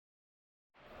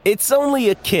It's only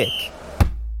a kick,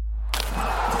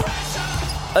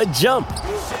 a jump,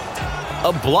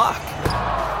 a block.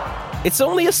 It's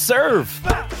only a serve.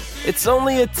 It's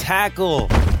only a tackle,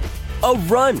 a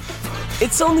run.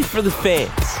 It's only for the fans.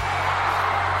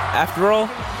 After all,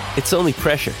 it's only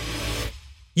pressure.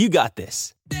 You got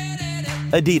this.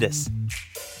 Adidas.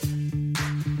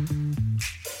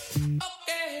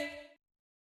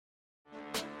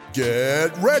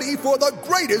 Get ready for the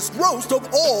greatest roast of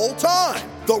all time.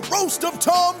 The Roast of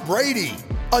Tom Brady.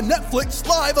 A Netflix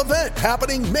live event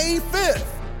happening May 5th.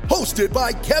 Hosted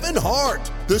by Kevin Hart.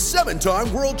 The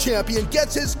 7-time world champion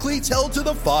gets his cleats held to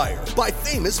the fire by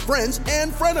famous friends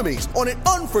and frenemies on an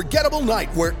unforgettable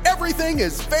night where everything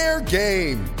is fair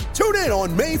game. Tune in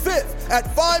on May 5th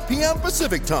at 5 p.m.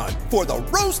 Pacific time for the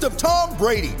Roast of Tom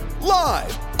Brady.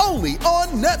 Live only on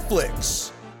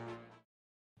Netflix.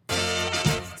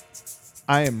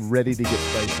 I am ready to get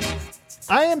spicy.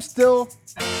 I am still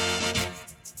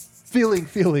feeling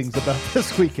feelings about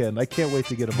this weekend. I can't wait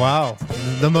to get them. Wow,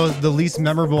 the least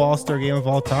memorable All-Star game of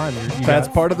all time. That's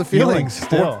part of the feelings.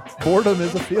 Still, boredom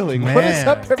is a feeling. Man. What is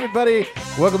up, everybody?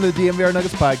 Welcome to the DNVR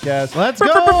Nuggets podcast. Let's go!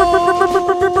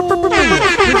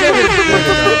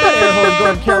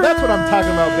 That's what I'm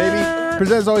talking about, baby.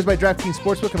 Presented as always by DraftKings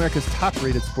Sportsbook, America's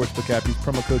top-rated sportsbook app. Use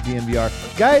promo code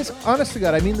DNVR. Guys, honest to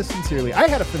God, I mean this sincerely. I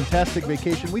had a fantastic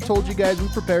vacation. We told you guys, we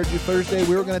prepared you Thursday.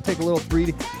 We were going to take a little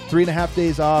 3.5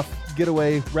 days off, get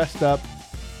away, rest up.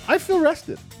 I feel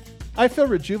rested. I feel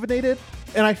rejuvenated.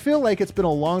 And I feel like it's been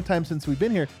a long time since we've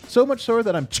been here. So much so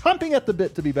that I'm chomping at the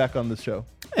bit to be back on this show.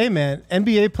 Hey, man,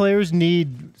 NBA players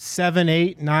need 7,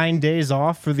 8, 9 days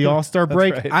off for the All-Star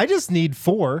break. Right. I just need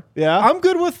 4. Yeah? I'm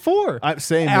good with 4.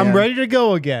 Same, I'm man. ready to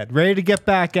go again. Ready to get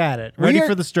back at it. Ready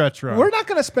for the stretch run. We're not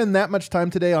going to spend that much time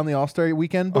today on the All-Star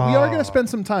weekend, but we are going to spend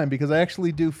some time because I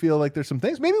actually do feel like there's some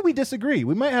things. Maybe we disagree.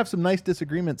 We might have some nice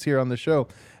disagreements here on the show,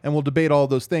 and we'll debate all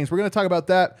those things. We're going to talk about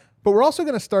that, but we're also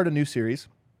going to start a new series.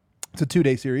 It's a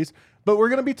 2-day series, but we're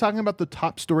going to be talking about the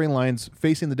top storylines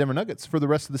facing the Denver Nuggets for the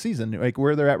rest of the season, like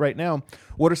where they're at right now.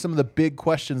 What are some of the big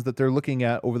questions that they're looking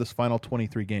at over this final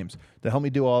 23 games? To help me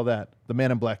do all that, the man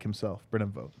in black himself,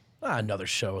 Brennan Vogt. Another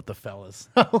show with the fellas.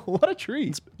 What a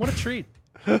treat. What a treat.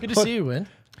 Good to see you, Win.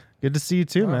 Good to see you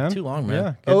too, man. Too long, man.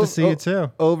 Yeah, good to see you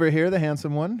too. Over here, the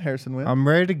handsome one, Harrison Wynn. I'm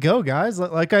ready to go, guys.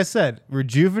 Like I said,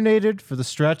 rejuvenated for the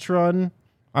stretch run.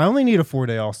 I only need a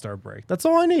 4-day All-Star break. That's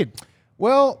all I need.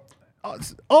 Well,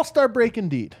 All-Star break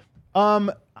indeed.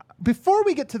 Before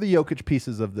we get to the Jokic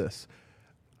pieces of this,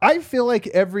 I feel like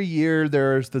every year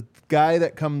there's the guy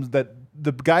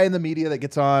the guy in the media that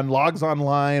gets on, logs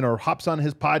online, or hops on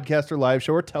his podcast or live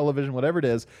show or television, whatever it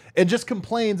is, and just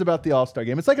complains about the All-Star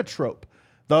game. It's like a trope.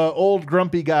 The old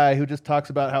grumpy guy who just talks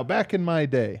about how back in my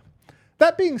day.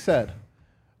 That being said,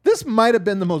 this might have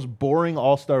been the most boring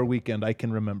All-Star weekend I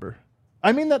can remember.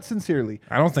 I mean that sincerely.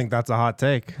 I don't think that's a hot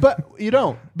take. But you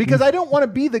don't. Because I don't want to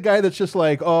be the guy that's just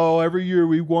like, oh, every year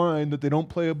we whine that they don't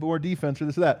play more defense or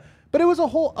this or that. But it was a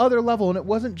whole other level, and it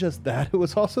wasn't just that. It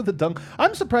was also the dunk.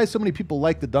 I'm surprised so many people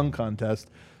like the dunk contest.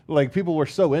 Like, people were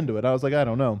so into it. I was like, I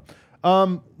don't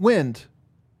know. Wind,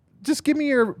 just give me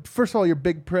your, first of all, your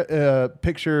big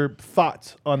picture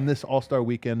thoughts on this All-Star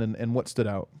weekend and what stood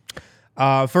out.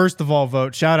 First of all,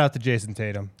 Vote, shout out to Jason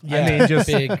Tatum. Yeah, I mean,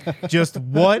 big. just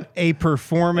what a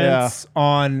performance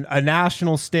on a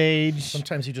national stage.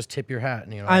 Sometimes you just tip your hat.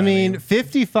 And, I mean,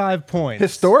 55 points.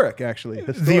 Historic, actually.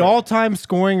 Historic. The all-time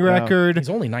scoring record. He's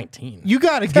only 19. You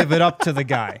got to give it up to the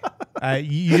guy.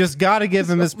 You just got to give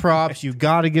him his props. You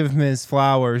got to give him his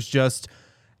flowers. Just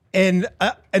an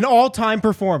all-time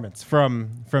performance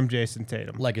from Jason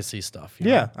Tatum. Legacy stuff.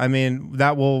 Yeah, I mean,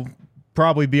 that will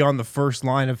probably be on the first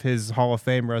line of his Hall of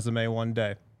Fame resume one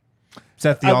day.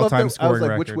 Set the all-time scoring I was like,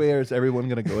 record. which way is everyone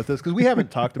going to go with this? Because we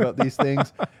haven't talked about these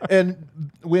things. And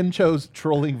Win chose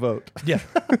trolling Vote. Yeah.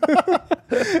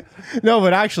 No,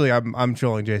 but actually, I'm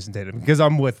trolling Jason Tatum because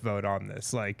I'm with Vote on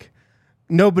this. Like,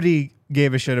 nobody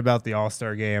gave a shit about the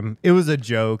All-Star game. It was a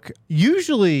joke.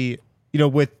 Usually, you know,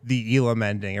 with the Elam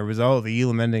ending, it was, the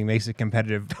Elam ending makes it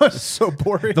competitive. That was so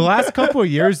boring. The last couple of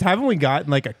years, haven't we gotten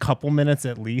like a couple minutes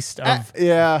at least of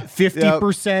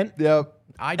 50% Yep.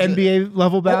 NBA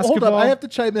level basketball? Hold up. I have to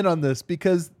chime in on this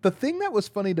because the thing that was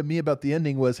funny to me about the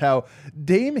ending was how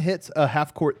Dame hits a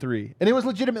half-court three. And it was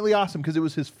legitimately awesome because it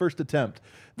was his first attempt.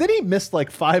 Then he missed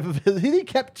like 5 of his. He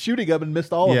kept shooting them and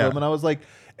missed all of them. And I was like,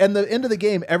 and the end of the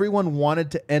game, everyone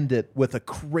wanted to end it with a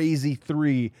crazy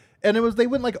 3. And they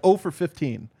went like 0 for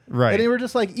 15. Right. And they were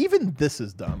just like, even this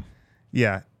is dumb.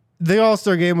 Yeah. The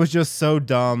All-Star game was just so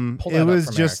dumb. It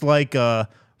was just like a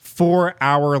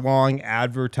 4-hour-long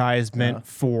advertisement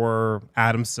for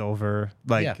Adam Silver.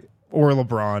 Like, or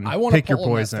LeBron. I want to pick your pull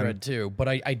on that poison. thread too, but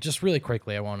I just really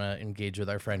quickly I want to engage with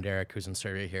our friend Eric, who's in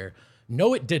Serbia here.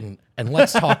 No, it didn't, and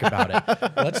let's talk about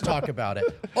it. Let's talk about it.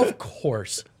 Of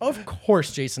course,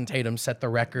 Jason Tatum set the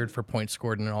record for points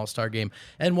scored in an All-Star game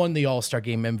and won the All-Star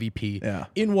game MVP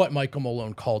in what Michael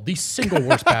Malone called the single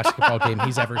worst basketball game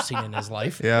he's ever seen in his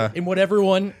life. Yeah. In what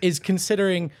everyone is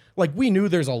considering, like we knew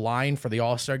there's a line for the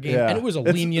All-Star game, and it was a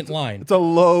lenient line. It's a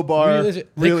low bar. They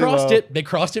really crossed low. it. They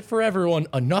crossed it for everyone.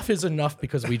 Enough is enough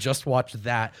because we just watched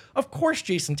that. Of course,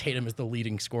 Jason Tatum is the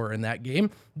leading scorer in that game.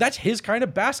 That's his kind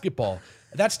of basketball.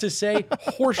 That's to say,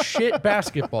 horseshit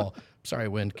basketball. Sorry,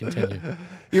 Wind. Continue.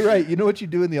 You're right. You know what you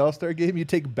do in the All-Star game? You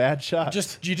take bad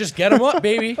shots. You just get him up,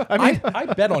 baby. I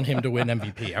bet on him to win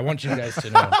MVP. I want you guys to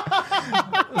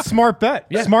know. Smart bet.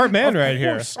 Smart man right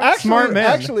here. Smart man.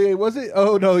 Actually, was it?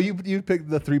 Oh no, you picked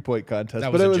the 3-point contest,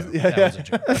 That but was it a was joke. That was a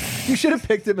joke. You should have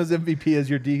picked him as MVP as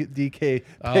your DK pick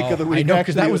of the week. I know,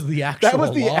 'cause that Actually, was the That was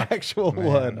actual the lock. actual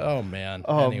one. Oh man.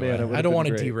 Oh, Anyway, man, it would've I don't been want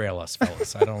to great. derail us,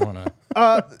 fellas. I don't want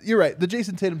to. You're right. The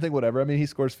Jason Tatum thing, whatever. I mean, he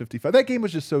scores 55. That game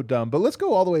was just so dumb. But let's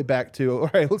go all the way back to. All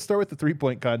right, let's start with the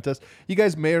 3-point contest. You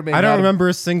guys may or may not. I don't remember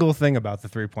a single thing about the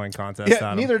 3-point contest. Yeah,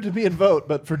 Adam. neither did me and Vote,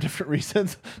 but for different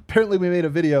reasons. Apparently, we made a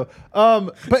video.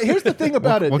 But here's the thing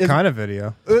about it. What is- kind of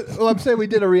video? Well, I'm saying we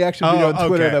did a reaction video on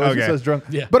Twitter okay, that was okay. just us drunk.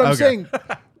 Yeah. But I'm Okay. saying,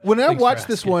 when I Thanks for watched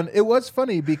this asking. one, it was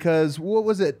funny because what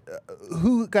was it?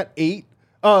 Who got 8?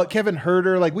 Kevin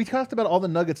Herter. Like we talked about all the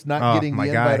Nuggets not Oh, getting the my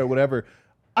invite guy. or whatever.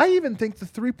 I even think the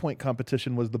 3-point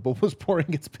competition was the most boring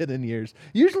it's been in years.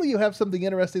 Usually you have something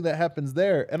interesting that happens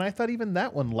there, and I thought even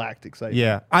that one lacked excitement.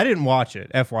 Yeah, I didn't watch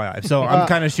it, FYI. So I'm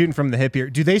kind of shooting from the hip here.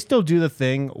 Do they still do the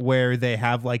thing where they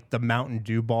have like the Mountain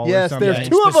Dew ball or Yes, something? there's It's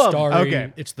two the of 'em. Starry,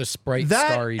 Okay. It's the Sprite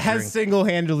That Starry has drink.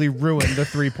 single-handedly ruined the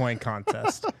 3-point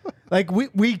contest. Like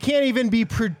we can't even be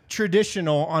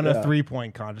traditional on a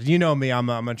 3-point contest. You know me, I'm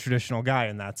a traditional guy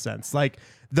in that sense. Like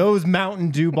those Mountain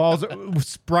Dew balls,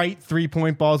 Sprite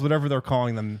 3-point balls, whatever they're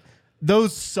calling them,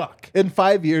 those suck. In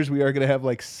 5 years, we are going to have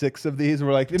like 6 of these.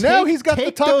 We're like, now he's got the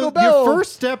Take Taco those- Bell. Your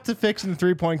first step to fixing the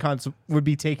 3-point contest would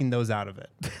be taking those out of it.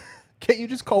 Can't you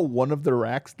just call one of the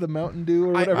racks the Mountain Dew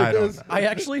or whatever I it don't is? I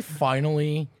actually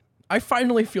finally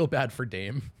feel bad for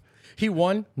Dame. He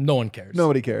won. No one cares.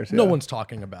 Nobody cares. No yeah. one's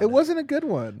talking about it. It wasn't a good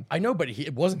one. I know, but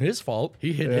it wasn't his fault.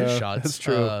 He hit his Yeah, shots. that's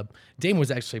true. Dame was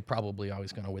actually probably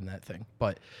always going to win that thing.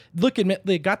 But look,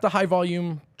 they got the high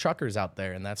volume truckers out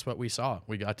there, and that's what we saw.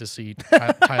 We got to see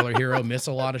Tyler Hero miss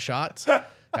a lot of shots.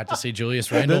 Got to see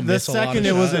Julius Randle The miss a lot of second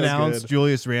it was shots. announced good.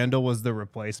 Julius Randle was the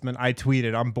replacement, I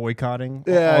tweeted, I'm boycotting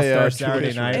Yeah, All-Star yeah, Saturday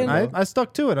Julius night. And Randle. I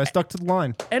stuck to it. I stuck to the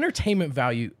line. Entertainment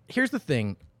value. Here's the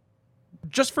thing.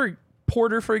 Just for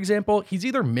Porter, for example, he's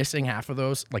either missing half of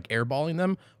those, like airballing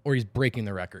them, or he's breaking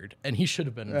the record. And he should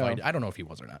have been invited. I don't know if he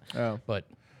was or not. But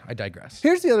I digress.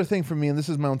 Here's the other thing for me, and this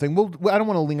is my own thing. I don't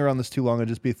want to linger on this too long and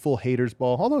just be full haters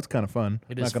ball, although it's kind of fun.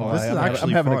 It Not is gonna fun. lie. This is I'm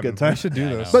actually having a fun. good time. We should do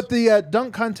this. But the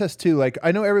dunk contest too, like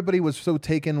I know everybody was so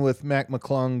taken with Mac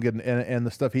McClung and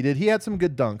the stuff he did. He had some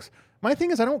good dunks. My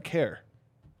thing is, I don't care.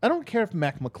 I don't care if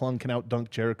Mac McClung can outdunk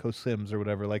Jericho Sims or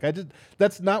whatever. Like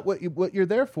that's not what you're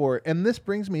there for. And this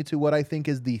brings me to what I think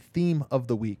is the theme of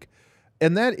the week.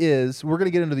 And that is, we're going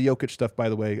to get into the Jokic stuff, by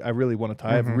the way. I really want to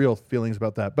I have real feelings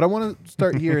about that. But I want to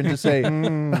start here and just say,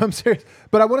 I'm serious.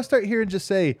 But I want to start here and just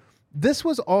say, this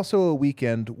was also a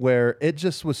weekend where it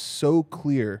just was so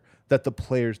clear that the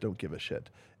players don't give a shit.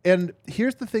 And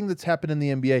here's the thing that's happened in the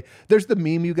NBA. There's the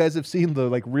meme you guys have seen, the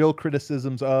like real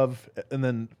criticisms of, and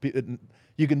then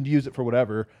you can use it for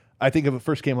whatever. I think of it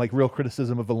first came like real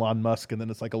criticism of Elon Musk, and then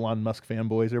it's like Elon Musk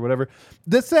fanboys or whatever.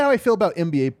 This is how I feel about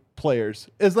NBA players.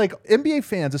 Is like NBA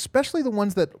fans, especially the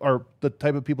ones that are the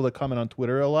type of people that comment on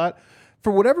Twitter a lot,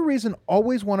 for whatever reason,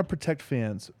 always want to protect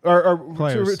fans or to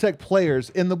Players. protect players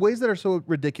in the ways that are so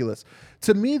ridiculous.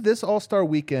 To me, this All-Star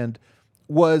weekend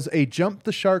was a jump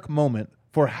the shark moment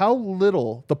for how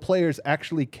little the players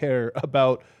actually care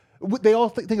about. They all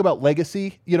think about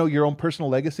legacy, your own personal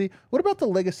legacy. What about the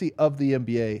legacy of the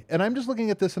NBA? And I'm just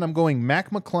looking at this and I'm going, Mac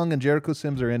McClung and Jericho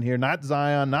Sims are in here, not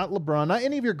Zion, not LeBron, not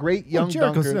any of your great young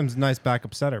Jericho dunkers. Sims, nice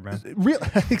backup setter, man.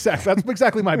 Exactly. That's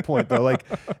exactly my point, though. Like,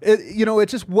 it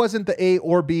just wasn't the A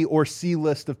or B or C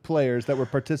list of players that were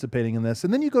participating in this.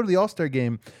 And then you go to the All-Star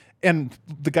game and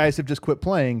the guys have just quit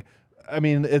playing. I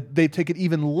mean, they take it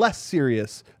even less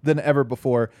serious than ever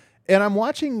before. And I'm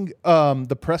watching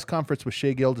the press conference with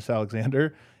Shai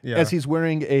Gilgeous-Alexander as he's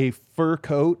wearing a fur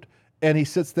coat, and he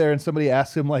sits there and somebody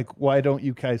asks him, like, why don't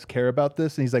you guys care about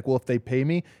this? And he's like, well, if they pay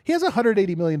me. He has a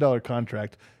 $180 million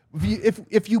contract.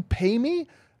 If you pay me,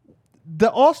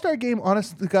 the All-Star game,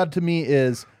 honest to God, to me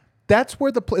is, that's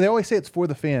where they always say it's for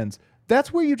the fans.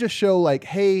 that's where you just show like,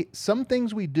 hey, some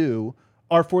things we do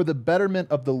are for the betterment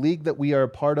of the league that we are a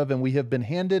part of and we have been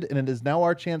handed, and it is now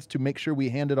our chance to make sure we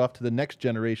hand it off to the next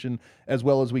generation as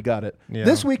well as we got it. Yeah.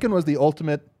 This weekend was the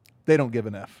ultimate, they don't give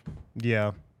an F.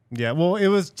 Yeah. Yeah. Well, it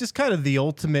was just kind of the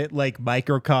ultimate like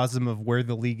microcosm of where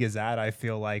the league is at, I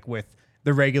feel like, with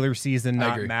the regular season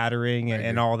not agree. mattering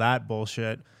and all that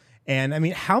bullshit. And I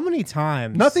mean, how many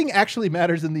times? Nothing actually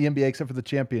matters in the NBA except for the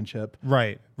championship.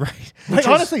 Right. Like,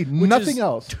 honestly, Which nothing is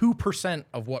else. 2%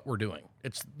 of what we're doing.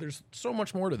 There's so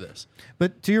much more to this.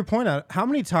 But to your point, how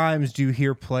many times do you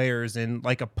hear players in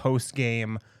like a post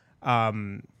game,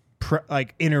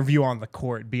 like interview on the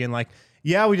court being like,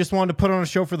 "Yeah, we just wanted to put on a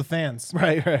show for the fans."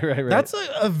 Right. That's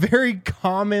a very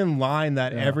common line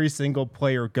that every single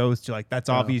player goes to. Like that's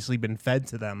obviously been fed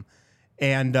to them,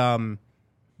 and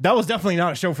that was definitely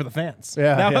not a show for the fans.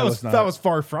 Yeah, that it was was not. that was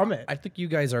far from it. I think you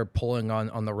guys are pulling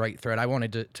on the right thread. I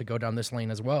wanted to go down this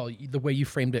lane as well. The way you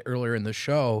framed it earlier in the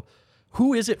show,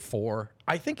 who is it for?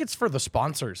 I think it's for the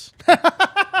sponsors.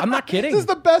 I'm not kidding. This is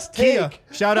the best Kia. take.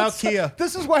 Shout out Kia.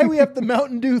 This is why we have the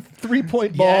Mountain Dew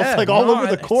 3-point balls all over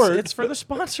the court. It's for the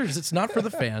sponsors. It's not for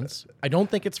the fans. I don't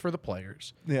think it's for the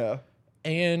players. Yeah.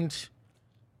 And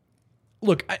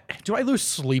look, do I lose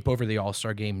sleep over the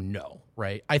All-Star game? No,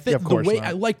 right? I think of course not.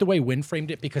 I like the way Wynn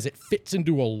framed it because it fits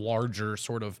into a larger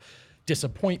sort of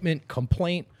disappointment,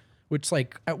 complaint, which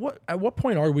like at what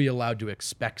point are we allowed to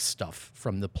expect stuff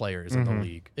from the players in the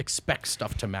league? Expect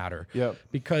stuff to matter. Yep.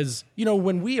 Because,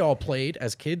 when we all played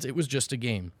as kids, it was just a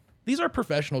game. These are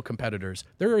professional competitors.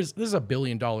 This is $1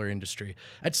 billion industry.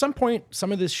 At some point,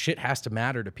 some of this shit has to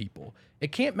matter to people.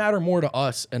 It can't matter more to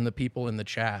us and the people in the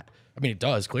chat. I mean, it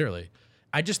does, clearly.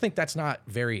 I just think that's not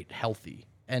very healthy.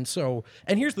 And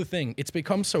here's the thing. It's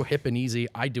become so hip and easy.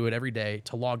 I do it every day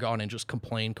to log on and just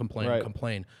complain.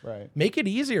 Right. Make it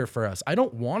easier for us. I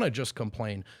don't want to just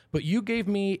complain. But you gave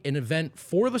me an event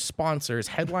for the sponsors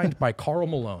headlined by Karl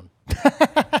Malone.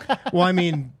 Well, I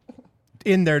mean,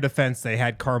 in their defense, they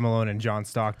had Karl Malone and John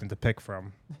Stockton to pick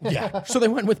from. Yeah. So they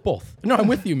went with both. No, I'm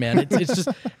with you, man. It's just,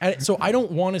 so I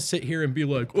don't want to sit here and be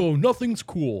like, oh, nothing's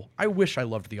cool. I wish I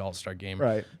loved the All-Star game.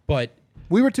 Right. But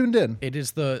We were tuned in. it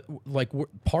is a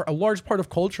large part of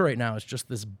culture right now is just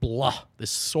this this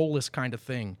soulless kind of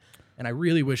thing. And I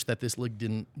really wish that this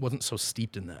league wasn't so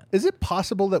steeped in that. Is it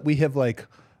possible that we have like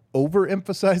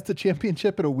overemphasized the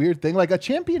championship in a weird thing? Like a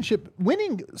championship,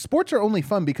 winning sports are only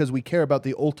fun because we care about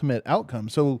the ultimate outcome.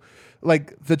 So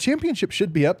like the championship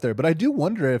should be up there, but I do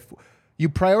wonder if you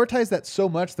prioritize that so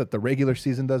much that the regular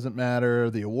season doesn't matter,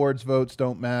 the awards votes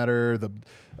don't matter, the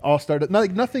all-star,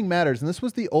 nothing matters. And this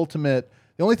was the ultimate.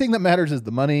 The only thing that matters is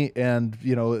the money and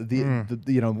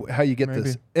the how you get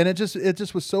this. And it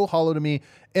just was so hollow to me.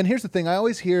 And here's the thing: I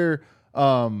always hear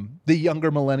the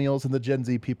younger millennials and the Gen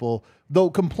Z people, they'll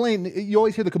complain. You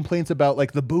always hear the complaints about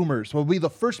like the boomers will be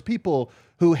the first people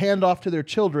who hand off to their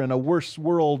children a worse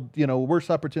world,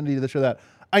 worse opportunity to this or that.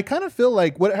 I kind of feel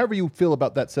like whatever you feel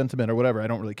about that sentiment or whatever, I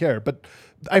don't really care. But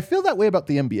I feel that way about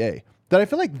the NBA. That I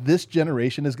feel like this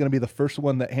generation is going to be the first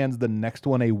one that hands the next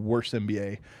one a worse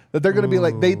NBA. That they're going to be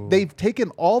like, they've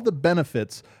taken all the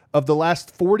benefits of the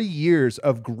last 40 years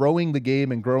of growing the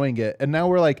game and growing it. And now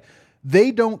we're like,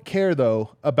 they don't care,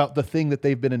 though, about the thing that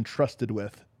they've been entrusted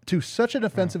with to such an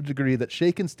offensive degree that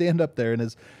Shea can stand up there in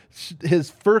his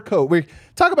fur coat. We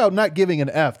talk about not giving an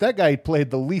F. That guy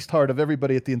played the least hard of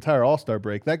everybody at the entire All-Star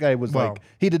break. That guy was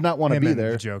he did not want to be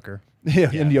there. The Joker.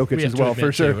 Yeah, and Jokic we have as to well, admit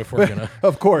for sure. too, if we're gonna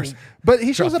of course. But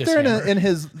he shows drop up there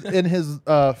this in his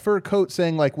fur coat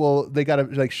saying like, well, they got to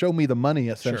like show me the money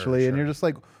essentially. And sure. you're just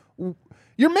like,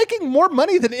 you're making more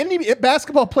money than any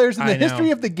basketball players in the history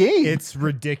of the game. It's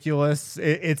ridiculous.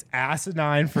 It's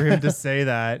asinine for him to say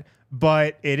that,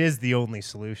 but it is the only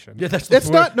solution. Yeah, it's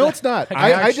not. No, it's not.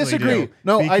 I actually disagree. do,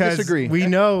 No, I because disagree. We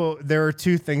know there are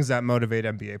two things that motivate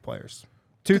NBA players.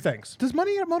 Two things. Does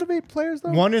money motivate players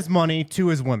though? One is money. Two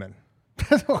is women.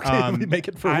 Okay, we make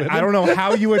it for women. I don't know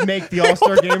how you would make the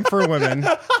All-Star game for women.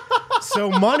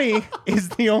 So money is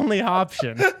the only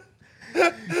option.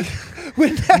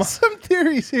 We have some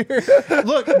theories here.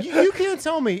 Look, you can't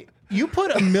tell me. You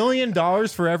put $1 million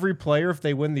for every player if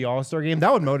they win the All-Star game.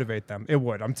 That would motivate them. It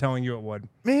would. I'm telling you it would.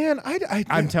 Man,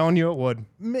 I'm telling you it would.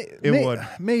 It would.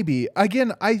 Maybe.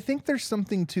 Again, I think there's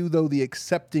something to, though, the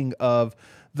accepting of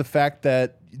the fact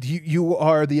that you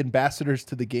are the ambassadors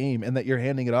to the game and that you're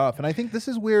handing it off. And I think this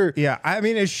is where... Yeah, I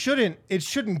mean, it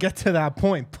shouldn't get to that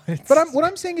point. But what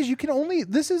I'm saying is you can only...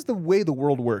 This is the way the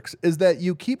world works, is that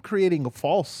you keep creating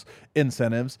false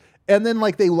incentives and then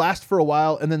like they last for a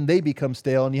while and then they become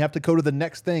stale and you have to go to the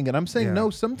next thing. And I'm saying, no,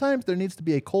 sometimes there needs to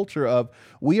be a culture of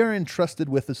we are entrusted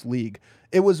with this league.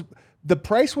 It was... The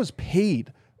price was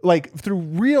paid like through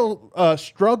real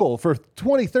struggle for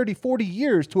 20, 30, 40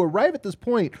 years to arrive at this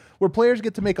point where players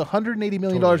get to make $180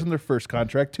 million in their first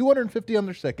contract, $250 on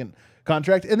their second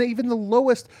contract, and even the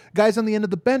lowest guys on the end of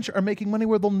the bench are making money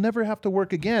where they'll never have to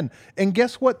work again. And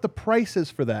guess what the price is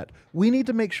for that? We need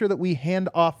to make sure that we hand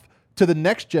off to the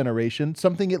next generation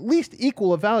something at least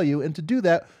equal of value, and to do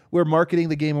that, we're marketing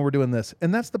the game and we're doing this.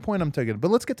 And that's the point I'm taking.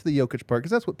 But let's get to the Jokic part, because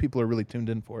that's what people are really tuned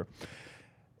in for.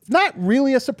 It's not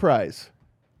really a surprise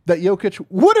that Jokic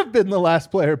would have been the last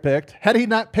player picked had he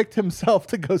not picked himself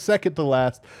to go second to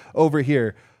last over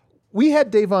here. We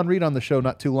had Davon Reed on the show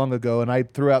not too long ago, and I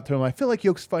threw out to him, I feel like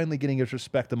Jokic's finally getting his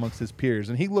respect amongst his peers.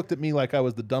 And he looked at me like I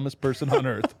was the dumbest person on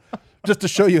earth, just to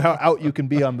show you how out you can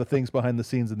be on the things behind the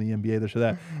scenes in the NBA, this or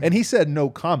that. And he said no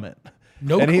comment.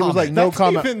 And he was like, no That's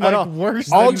comment. even, I like, don't-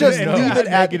 worse I'll than just the leave it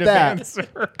at negative that. answer.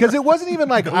 Because it wasn't even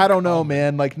like, I don't know,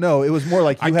 man. Like, no, it was more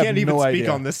like, you I have can't even no speak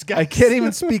idea. on this, guys. I can't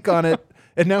even speak on it.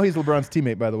 And now he's LeBron's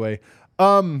teammate, by the way.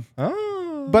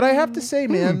 But I have to say,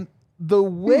 man, the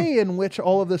way in which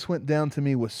all of this went down to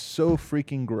me was so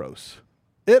freaking gross.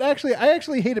 I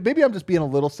actually hate it. Maybe I'm just being a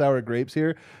little sour grapes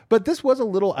here, but this was a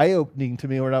little eye-opening to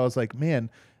me where I was like, man,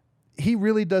 he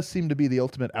really does seem to be the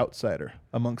ultimate outsider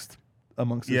amongst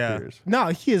his peers. No,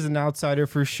 he is an outsider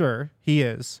for sure. He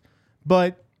is.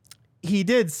 But he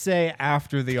did say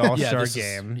after the All-Star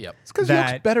game Yep. It's because he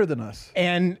looks that better than us.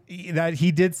 and that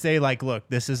he did say, like, look,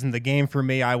 this isn't the game for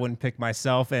me. I wouldn't pick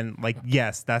myself. And, like,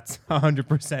 yes, that's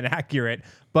 100% accurate.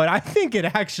 But I think it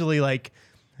actually, like,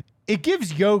 it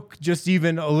gives Jokic just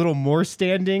even a little more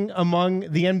standing among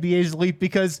the NBA's elite,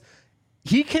 because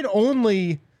he can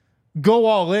only go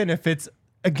all in if it's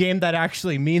a game that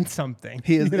actually means something.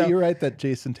 He is. You know? You're right that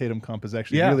Jason Tatum comp is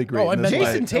actually Yeah. really great. Oh, I in this meant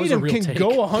fight. Jason That was a Tatum real can take. go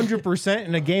 100%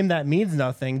 in a game that means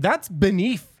nothing. That's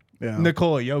beneath Yeah.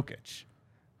 Nikola Jokic.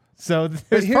 So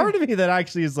there's here- part of me that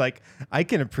actually is like, I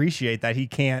can appreciate that he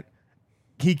can't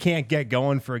get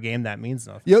going for a game that means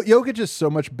nothing. Jokic is so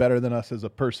much better than us as a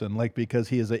person, like, because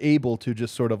he is able to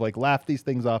just sort of like laugh these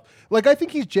things off. Like, I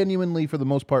think he's genuinely, for the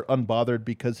most part, unbothered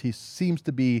because he seems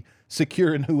to be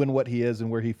secure in who and what he is and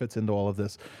where he fits into all of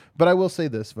this. But I will say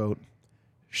this, Vote.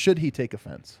 Should he take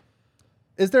offense?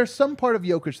 Is there some part of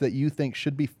Jokic that you think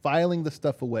should be filing the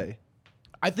stuff away?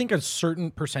 I think a certain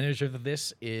percentage of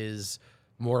this is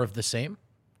more of the same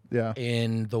Yeah.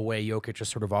 in the way Jokic has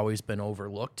sort of always been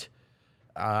overlooked.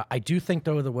 I do think,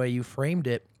 though, the way you framed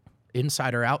it,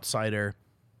 insider, outsider,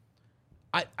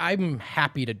 I'm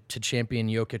happy to champion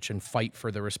Jokic and fight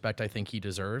for the respect I think he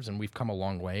deserves, and we've come a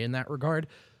long way in that regard.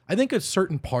 I think a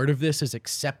certain part of this is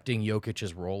accepting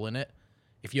Jokic's role in it.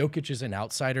 If Jokic is an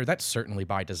outsider, that's certainly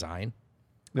by design.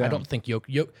 Yeah. I don't think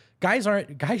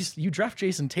guys, you draft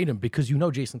Jason Tatum because you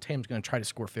know Jason Tatum's going to try to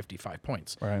score 55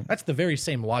 points. Right. That's the very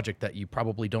same logic that you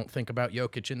probably don't think about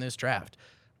Jokic in this draft.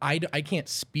 I can't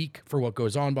speak for what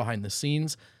goes on behind the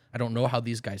scenes. I don't know how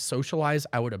these guys socialize.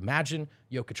 I would imagine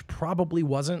Jokic probably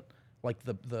wasn't like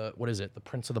the what is it, the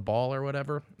Prince of the Ball or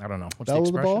whatever. I don't know. What's Belle the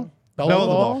of the expression? Ball? Belle of the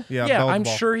Ball. Yeah, Yeah, Belle of the I'm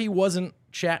Ball. sure he wasn't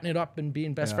chatting it up and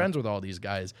being best friends with all these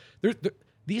guys.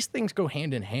 These things go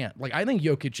hand in hand. Like, I think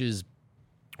Jokic is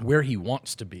where he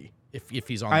wants to be if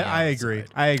he's on the I outside.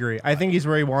 agree. I think he's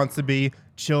where he wants to be,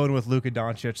 chilling with Luka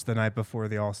Doncic the night before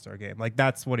the All-Star game. Like,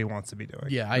 that's what he wants to be doing.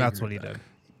 Yeah, I that's agree what he with did.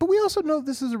 But we also know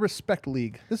this is a respect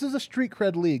league. This is a street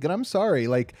cred league. And I'm sorry.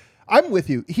 Like, I'm with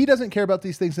you. He doesn't care about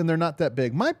these things and they're not that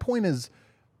big. My point is,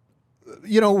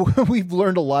 you know, we've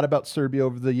learned a lot about Serbia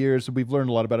over the years. We've learned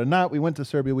a lot about Anat. We went to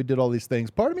Serbia. We did all these things.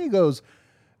 Part of me goes,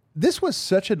 this was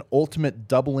such an ultimate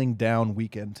doubling down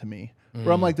weekend to me.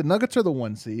 Where I'm like, the Nuggets are the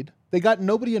 1 seed. They got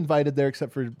nobody invited there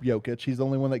except for Jokic. He's the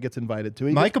only one that gets invited to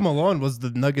it. Michael Malone was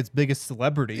the Nuggets' biggest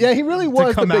celebrity. Yeah, he really to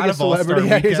was the come out biggest of All-Star celebrity.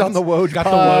 Yeah, he's on the Woj Got the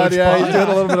pod. Woj Yeah, pod. he's doing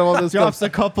a little bit of all this Drops stuff. a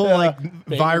couple like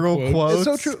viral quotes. quotes.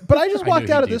 It's so true. But I just I walked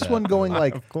knew out he'd of do this that. one going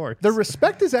like, Of course. the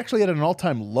respect is actually at an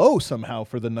all-time low somehow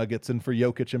for the Nuggets and for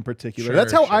Jokic in particular. Sure,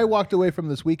 That's how I sure. walked away from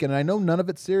this weekend. And I know none of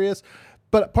it's serious,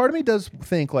 but part of me does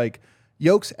think like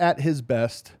Jokic's at his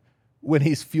best when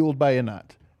he's fueled by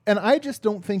Anat. And I just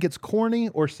don't think it's corny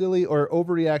or silly or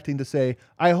overreacting to say,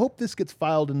 I hope this gets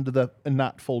filed into the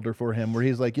Anat folder for him, where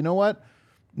he's like, you know what?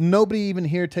 Nobody even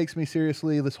here takes me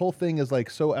seriously. This whole thing is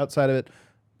like so outside of it.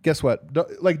 Guess what?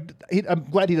 I'm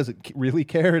glad he doesn't really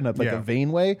care in a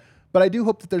vain way, but I do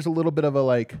hope that there's a little bit of a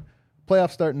like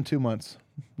playoff start in 2 months.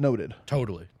 Noted.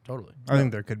 Totally. I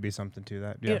think there could be something to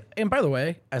that. Yeah. And by the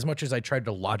way, as much as I tried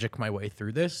to logic my way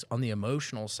through this, on the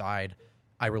emotional side,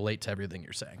 I relate to everything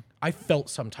you're saying. I felt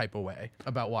some type of way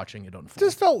about watching it unfold.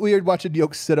 Just felt weird watching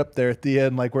Jokic sit up there at the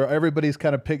end, like where everybody's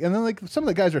kind of pick, and then like some of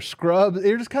the guys are scrubs.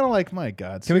 You're just kind of like, my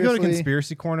God. Can we go to seriously?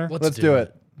 conspiracy corner? Let's do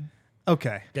it.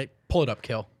 Okay. Okay, pull it up,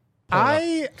 Kill. Pull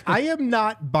it up. I am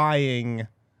not buying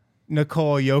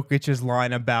Nikola Jokic's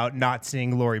line about not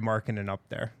seeing Lauri Markkanen up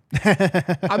there.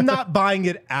 I'm not buying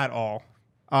it at all.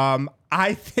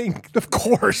 I think, Of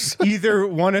course. either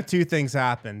one of two things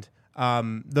happened.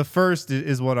 The first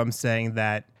is what I'm saying,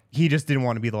 that he just didn't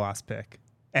want to be the last pick.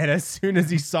 And as soon as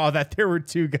he saw that there were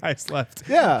two guys left,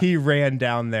 he ran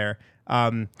down there.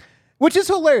 Which is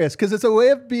hilarious because it's a way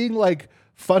of being like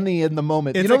funny in the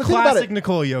moment. It's you know, a think about classic it.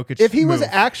 Nikola Jokic If he was move.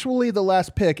 actually the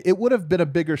last pick, it would have been a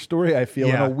bigger story, I feel,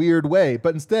 in Yeah. a weird way.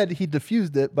 But instead, he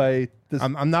diffused it by this.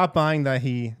 I'm not buying that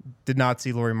he did not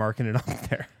see Lauri Markkanen up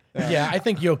there. Yeah, I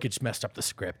think Jokic messed up the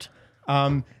script.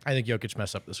 I think Jokic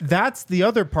messed up the script. That's the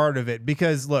other part of it,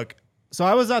 because look, so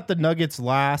I was at the Nuggets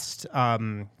last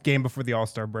game before the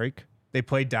All-Star break. They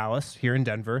played Dallas here in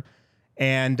Denver.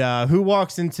 And who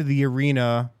walks into the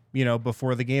arena,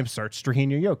 before the game starts?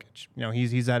 Strahinja Jokic.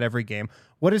 He's at every game.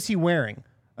 What is he wearing?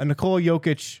 A Nikola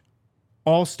Jokic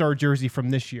All-Star jersey from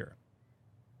this year.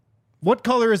 What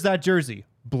color is that jersey?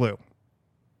 Blue.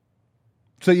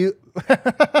 So you,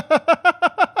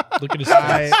 Look at his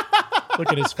face.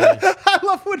 Look at his face. I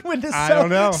love when Wind is I so don't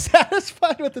know.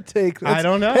 satisfied with the take. I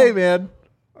don't know. Hey, man.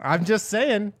 I'm just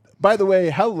saying. By the way,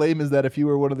 how lame is that if you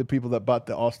were one of the people that bought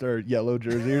the All-Star yellow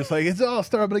jersey? You're just like, it's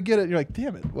All-Star, I'm going to get it. And you're like,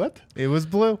 damn it, what? It was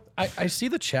blue. I see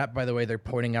the chat, by the way. They're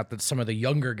pointing out that some of the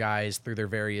younger guys, through their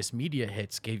various media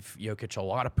hits, gave Jokic a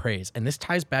lot of praise. And this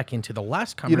ties back into the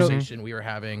last conversation we were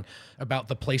having about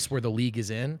the place where the league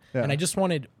is in. Yeah. And I just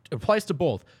wanted, it applies to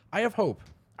both. I have hope.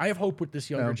 I have hope with this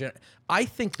younger gen. I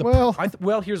think the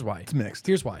Well, here's why. it's mixed.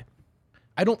 Here's why.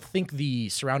 I don't think the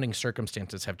surrounding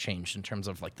circumstances have changed in terms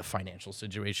of like the financial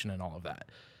situation and all of that.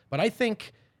 But I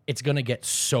think it's going to get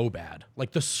so bad.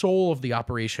 Like the soul of the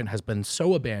operation has been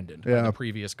so abandoned by the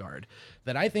previous guard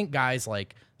that I think guys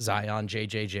like Zion,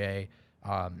 JJJ,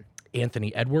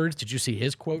 Anthony Edwards, did you see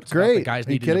his quotes about the Great. guys Are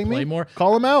you needing to kidding play me? more?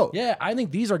 Call him out. Yeah, I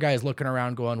think these are guys looking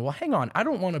around going, well, hang on, I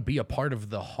don't want to be a part of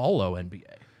the hollow NBA.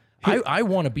 I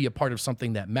want to be a part of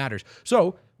something that matters.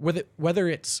 So whether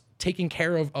it's taking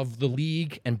care of the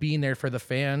league and being there for the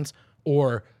fans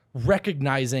or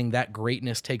recognizing that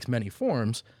greatness takes many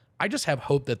forms, I just have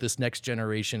hope that this next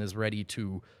generation is ready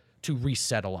to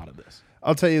reset a lot of this.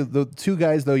 I'll tell you, the two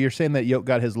guys, though, you're saying that Yoke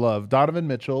got his love. Donovan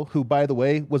Mitchell, who, by the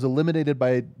way, was eliminated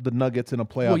by the Nuggets in a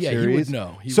playoff series. He would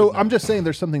know. I'm just saying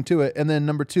there's something to it. And then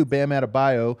number two, Bam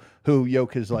Adebayo, who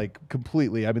Yoke is like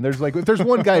completely. I mean, there's like, if there's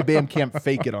one guy Bam can't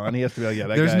fake it on, he has to be like, yeah,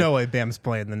 that There's guy. no way Bam's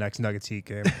playing the next Nuggets Heat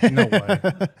game. No way.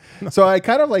 So I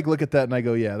kind of like look at that and I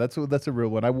go, yeah, that's a real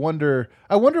one. I wonder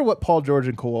what Paul George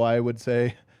and Kawhi would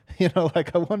say. I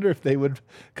wonder if they would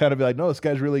kind of be like, no, this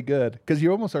guy's really good. Because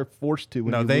you almost are forced to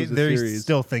when you lose a they series.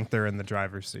 still think they're in the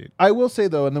driver's seat. I will say,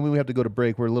 though, and then we have to go to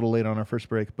break. We're a little late on our first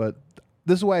break, but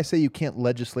this is why I say you can't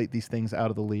legislate these things out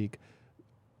of the league.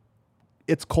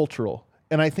 It's cultural.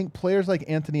 And I think players like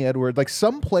Anthony Edwards, like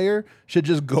some player should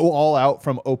just go all out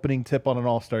from opening tip on an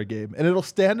All-Star game, and it'll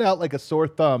stand out like a sore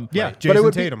thumb. Yeah, but Jason it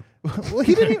would Tatum. Well,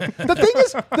 he didn't.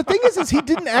 The thing is he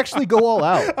didn't actually go all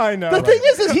out. I know. The thing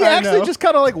is he I actually know. just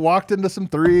kind of like walked into some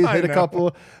threes, I hit a know.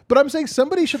 couple. But I'm saying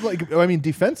somebody should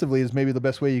defensively is maybe the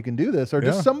best way you can do this, or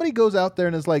just Yeah. somebody goes out there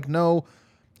and is like, no.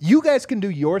 You guys can do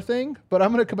your thing, but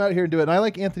I'm going to come out here and do it. And I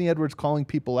like Anthony Edwards calling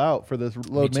people out for this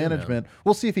load too, man. management.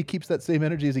 We'll see if he keeps that same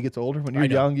energy as he gets older. When you're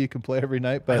know. young, you can play every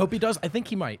night. But I hope he does. I think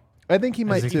he might. I think he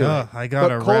might Is too. I got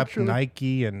to But rep culturally-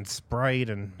 Nike and Sprite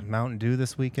and Mountain Dew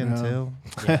this weekend too.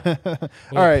 All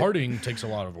right. Partying takes a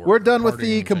lot of work. We're done with Partying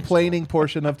the takes a lot. complaining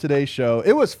portion of today's show.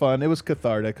 It was fun. It was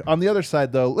cathartic. On the other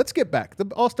side, though, let's get back. The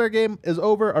All-Star game is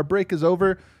over. Our break is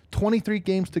over. 23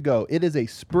 games to go. It is a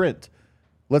sprint.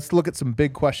 Let's look at some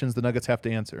big questions the Nuggets have to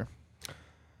answer.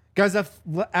 Guys,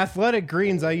 Athletic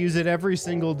Greens, I use it every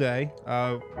single day.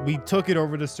 We took it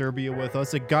over to Serbia with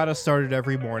us. It got us started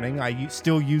every morning. I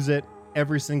still use it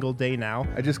every single day now.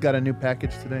 I just got a new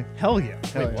package today. Hell yeah.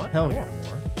 Wait, what? Hell I yeah.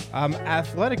 want more.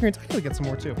 Athletic Greens, I could get some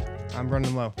more too. I'm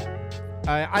running low.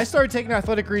 I started taking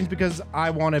Athletic Greens because I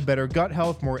wanted better gut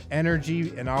health, more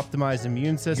energy, and optimized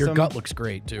immune system. Your gut looks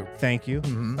great too. Thank you.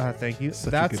 Thank you. Such a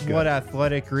That's good what gut.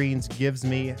 Athletic Greens gives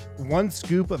me. One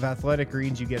scoop of Athletic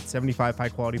Greens, you get 75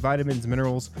 high-quality vitamins,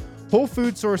 minerals, whole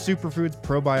food source superfoods,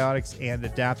 probiotics, and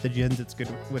adaptogens. It's good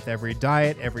with every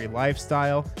diet, every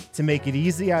lifestyle. To make it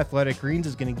easy, Athletic Greens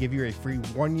is going to give you a free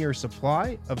 1-year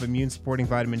supply of immune-supporting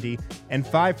vitamin D and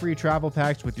 5 free travel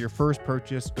packs with your first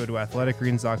purchase. Go to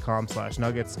athleticgreens.com/nuggets.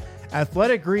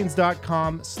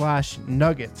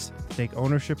 athleticgreens.com/nuggets. Take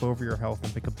ownership over your health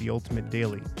and pick up the ultimate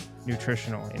daily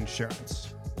nutritional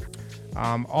insurance.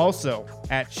 Also,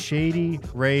 at Shady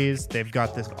Rays, they've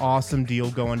got this awesome deal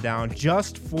going down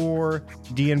just for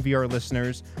DNVR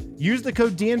listeners. Use the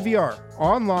code DNVR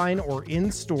online or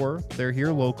in store. They're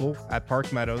here local at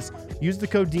Park Meadows. Use the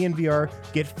code DNVR.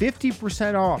 Get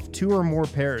 50% off 2 or more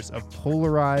pairs of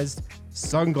polarized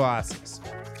sunglasses.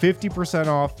 50%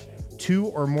 off 2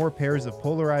 or more pairs of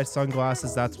polarized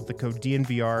sunglasses. That's with the code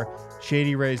DNVR.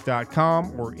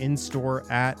 ShadyRays.com or in store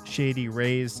at Shady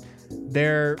Rays.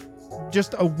 They're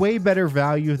just a way better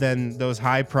value than those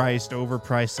high-priced,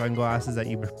 overpriced sunglasses that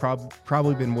you've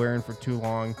probably been wearing for too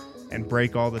long and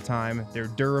break all the time. They're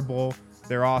durable.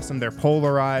 They're awesome. They're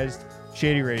polarized.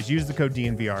 Shady Rays. Use the code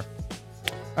DNVR.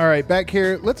 All right, back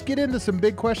here. Let's get into some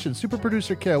big questions. Super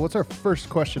producer Kale, what's our first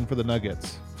question for the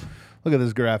Nuggets? Look at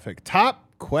this graphic. Top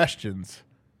questions.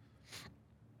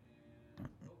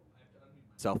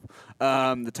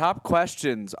 The top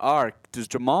questions are, does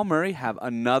Jamal Murray have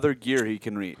another gear he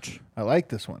can reach? I like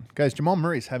this one. Guys, Jamal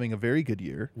Murray's having a very good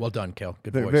year. Well done, Kel.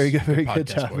 Good Very, voice. very good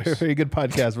podcast job. voice. Very good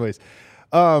podcast voice.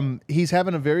 He's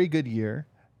having a very good year.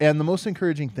 And the most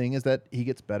encouraging thing is that he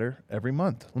gets better every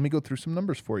month. Let me go through some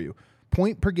numbers for you.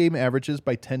 Point per game averages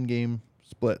by 10-game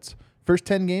splits. First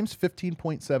 10 games,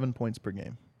 15.7 points per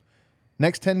game.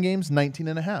 Next 10 games,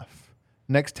 19.5.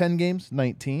 Next 10 games,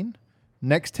 19.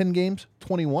 Next 10 games,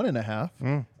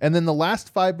 21.5. And then the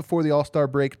last 5 before the All-Star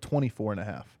break,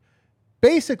 24.5.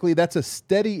 Basically, that's a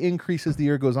steady increase as the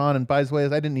year goes on. And by the way, I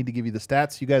didn't need to give you the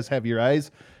stats. You guys have your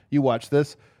eyes. You watch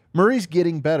this. Murray's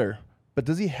getting better, but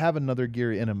does he have another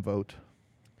gear in him, Vote?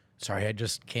 Sorry, I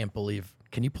just can't believe.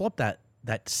 Can you pull up that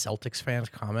Celtics fan's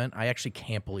comment? I actually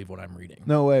can't believe what I'm reading.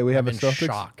 No way. We have I'm a in Celtics?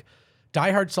 shock.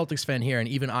 Diehard Celtics fan here, and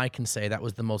even I can say that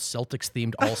was the most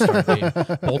Celtics-themed All-Star game.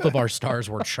 Both of our stars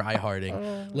were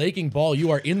try-harding. Laking Ball,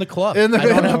 you are in the club. I don't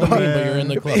know what you mean, but you're in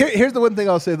the club. Here's the one thing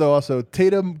I'll say, though, also.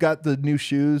 Tatum got the new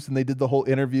shoes, and they did the whole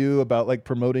interview about, like,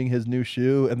 promoting his new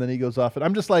shoe, and then he goes off. And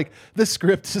I'm just like, this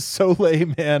script is so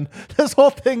lame, man. This whole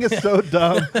thing is so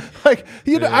dumb. Like,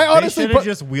 you know, I honestly... They should have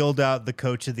just wheeled out the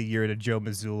coach of the year to Joe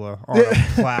Mazzulla on a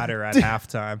platter at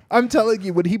halftime. I'm telling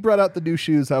you, when he brought out the new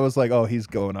shoes, I was like, oh, he's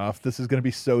going off. This is going to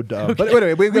be so dumb. But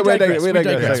wait, We digress.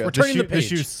 digress. We're turning the The page.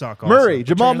 shoes suck also. Murray,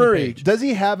 Jamal turning the Murray, page. does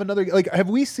he have another? Like, have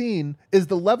we seen? Is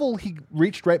the level he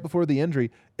reached right before the injury?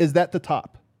 Is that the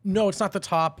top? No, it's not the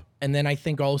top. And then I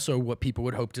think also what people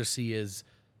would hope to see is,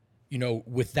 you know,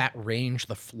 with that range,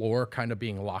 the floor kind of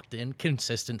being locked in.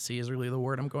 Consistency is really the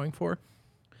word I'm going for.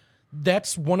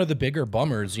 That's one of the bigger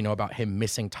bummers, you know, about him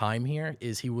missing time here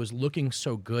is he was looking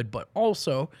so good. But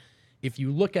also, if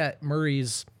you look at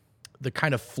Murray's, the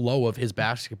kind of flow of his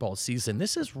basketball season,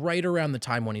 this is right around the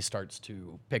time when he starts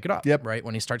to pick it up, right?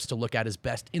 When he starts to look at his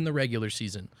best in the regular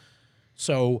season.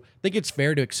 So I think it's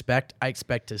fair to expect. I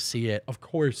expect to see it. Of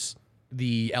course,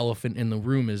 the elephant in the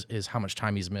room is how much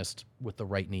time he's missed with the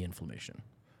right knee inflammation.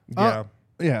 Yeah.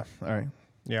 Yeah. All right.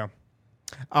 Yeah.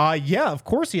 Yeah, of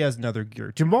course he has another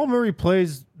gear. Jamal Murray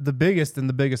plays the biggest in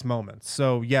the biggest moments.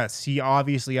 So, yes, he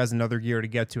obviously has another gear to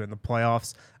get to in the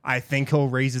playoffs. I think he'll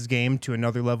raise his game to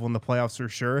another level in the playoffs for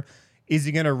sure. Is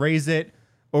he going to raise it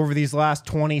over these last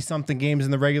 20-something games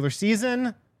in the regular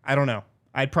season? I don't know.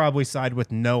 I'd probably side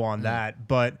with no on that.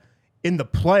 But in the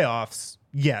playoffs,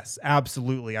 yes,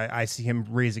 absolutely. I see him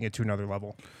raising it to another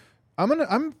level.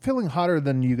 I'm feeling hotter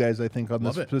than you guys, I think, on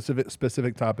Love this it.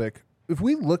 specific topic. If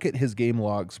we look at his game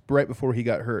logs right before he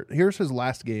got hurt, here's his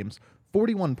last games: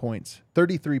 41 points,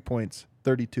 33 points,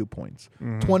 32 points,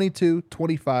 22,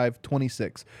 25,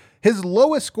 26. His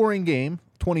lowest scoring game,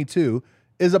 22,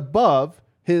 is above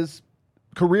his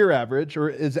career average or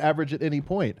his average at any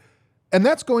point. And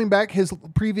that's going back his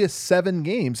previous 7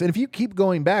 games. And if you keep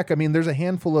going back, I mean, there's a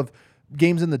handful of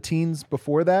games in the teens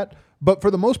before that. But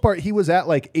for the most part, he was at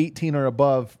like 18 or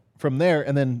above from there,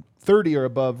 and then 30 or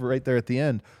above right there at the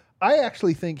end. I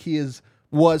actually think he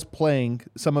was playing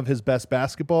some of his best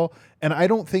basketball, and I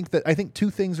think 2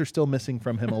 things are still missing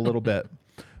from him a little bit.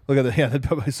 Look at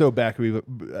the so back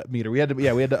meter. We had to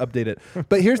update it.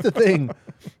 But here's the thing.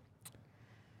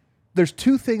 There's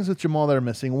 2 things with Jamal that are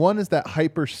missing. One is that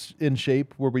hyper in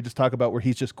shape where we just talk about where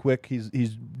he's just quick, he's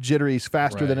jittery, he's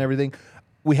faster than everything.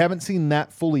 We haven't seen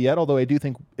that fully yet, although I do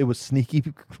think it was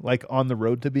sneaky, like on the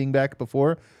road to being back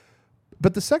before.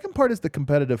 But the second part is the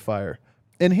competitive fire.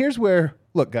 And here's where,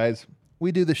 look, guys,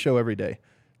 we do this show every day.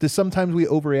 Does sometimes we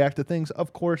overreact to things?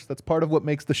 Of course, that's part of what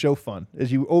makes the show fun,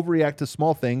 is you overreact to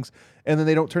small things, and then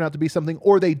they don't turn out to be something,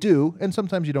 or they do, and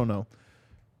sometimes you don't know.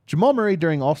 Jamal Murray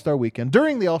during All-Star weekend,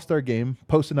 during the All-Star game,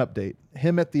 posts an update,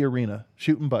 him at the arena,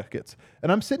 shooting buckets.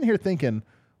 And I'm sitting here thinking,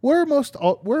 where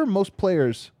are most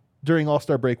players during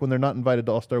All-Star break when they're not invited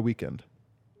to All-Star weekend?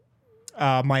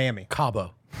 Miami.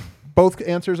 Cabo. Both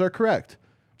answers are correct.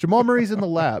 Jamal Murray's in the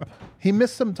lab. He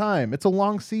missed some time. It's a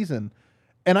long season.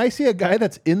 And I see a guy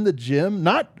that's in the gym,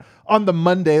 not on the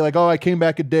Monday, like, oh, I came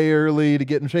back a day early to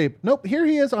get in shape. Nope, here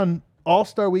he is on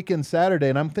All-Star Weekend Saturday,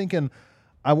 and I'm thinking,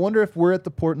 I wonder if we're at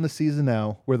the point in the season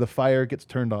now where the fire gets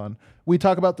turned on. We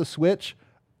talk about the switch.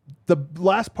 The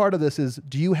last part of this is,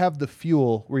 do you have the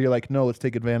fuel where you're like, no, let's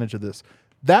take advantage of this?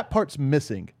 That part's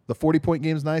missing. The 40-point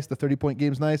game's nice. The 30-point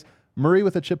game's nice. Murray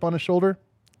with a chip on his shoulder,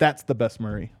 that's the best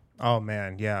Murray. Oh,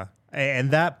 man, yeah.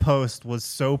 And that post was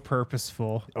so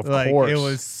purposeful. Of course. It course.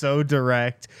 was so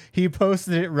direct. He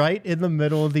posted it right in the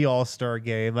middle of the All-Star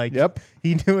game. Like, Yep.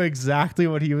 He knew exactly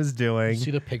what he was doing.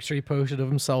 See the picture he posted of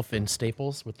himself in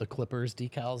Staples with the Clippers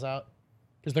decals out?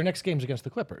 Because their next game's against the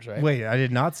Clippers, right? Wait, I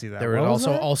did not see that. There were What was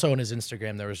that? also on his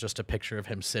Instagram, there was just a picture of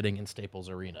him sitting in Staples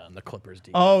Arena and the Clippers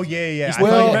decals. Oh, yeah. I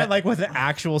Well- thought you meant like with an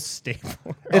actual staple.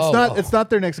 It's not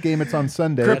their next game. It's on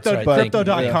Sunday. That's right. but Thank you.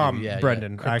 Crypto.com, Yeah,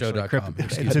 Brendan. Actually, Crypto.com.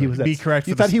 to be correct.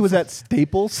 You for the thought he was at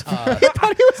Staples?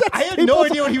 I had no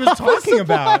idea what he was talking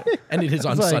about. And it is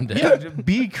on Like, Sunday. yeah,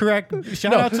 be correct.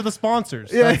 Shout out to the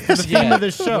sponsors. That's the theme Yeah. of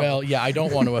this show. Well, yeah, I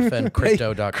don't want to offend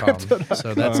Crypto.com,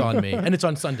 so that's on me. And it's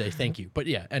on Sunday. Thank you. But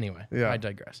yeah, anyway, I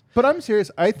digress. But I'm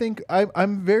serious. I think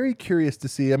I'm very curious to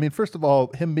see. I mean, first of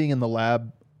all, him being in the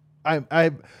lab,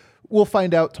 we'll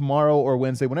find out tomorrow or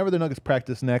Wednesday, whenever the Nuggets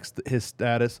practice next, his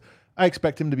status. I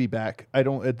expect him to be back. I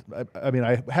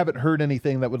haven't heard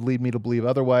anything that would lead me to believe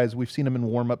otherwise. We've seen him in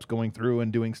warm-ups going through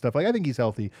and doing stuff. Like, I think he's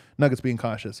healthy. Nuggets being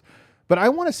cautious. But I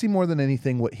want to see more than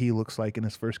anything what he looks like in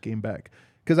his first game back.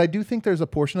 Because I do think there's a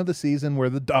portion of the season where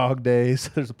the dog days,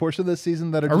 there's a portion of the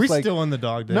season that are Are we just like, still in the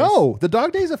dog days? no, the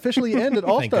dog days officially end at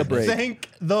All-Star break. Thank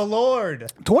the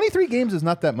Lord. 23 games is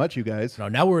not that much, you guys. No,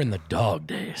 now we're in the dog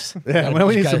days. Yeah,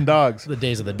 we need some dogs. The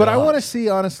days of the But dogs. I want to see,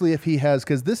 honestly, if he has,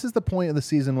 because this is the point of the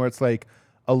season where it's like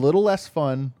a little less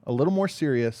fun, a little more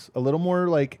serious, a little more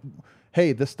like,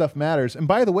 hey, this stuff matters. And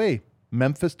by the way,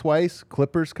 Memphis twice,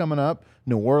 Clippers coming up,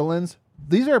 New Orleans.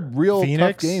 These are real tough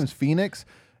Phoenix. games. Phoenix.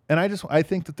 And I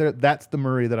think that's the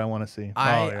Murray that I want to see.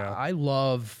 I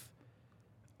love.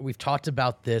 We've talked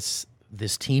about this.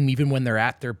 This team, even when they're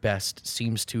at their best,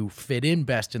 seems to fit in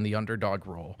best in the underdog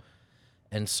role.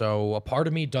 And so a part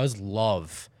of me does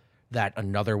love that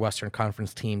another Western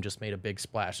Conference team just made a big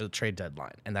splash at the trade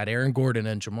deadline, and that Aaron Gordon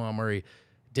and Jamal Murray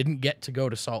didn't get to go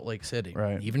to Salt Lake City,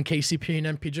 Right. Even KCP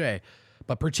and MPJ.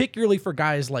 But particularly for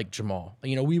guys like Jamal,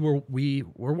 we were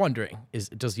wondering,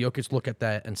 does Jokic look at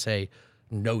that and say,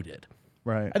 noted?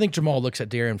 Right. I think Jamal looks at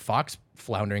De'Aaron Fox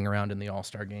floundering around in the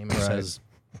All-Star game and says,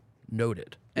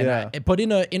 noted. And Yeah. but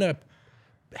in a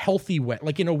healthy way,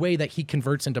 like in a way that he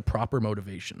converts into proper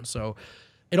motivation. So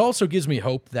it also gives me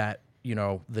hope that,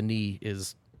 the knee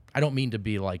is, I don't mean to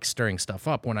be like stirring stuff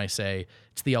up when I say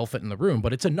it's the elephant in the room,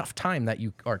 but it's enough time that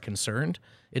you are concerned.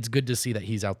 It's good to see that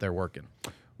he's out there working.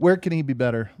 Where can he be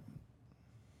better?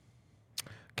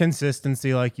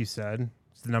 Consistency, like you said,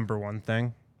 is the number one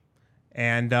thing.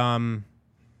 And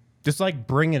just like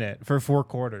bringing it for 4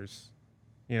 quarters.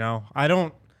 I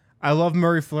love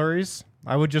Murray flurries.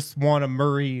 I would just want a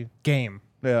Murray game,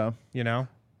 Yeah.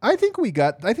 I think we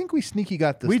sneaky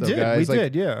got this, We though, did. guys. We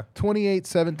Like, did, yeah. 28,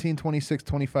 17, 26,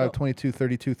 25, 22,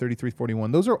 32, 33,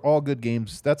 41. Those are all good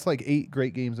games. That's like 8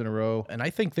 great games in a row. And I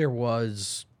think there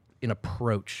was an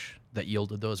approach that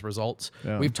yielded those results.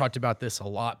 Yeah. We've talked about this a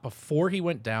lot. Before he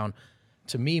went down,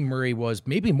 to me, Murray was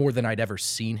maybe more than I'd ever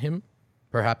seen him,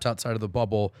 perhaps outside of the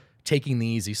bubble, taking the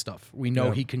easy stuff. We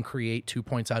know he can create 2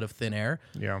 points out of thin air,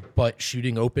 but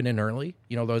shooting open and early,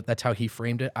 that's how he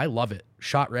framed it. I love it.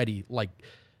 Shot ready. Like,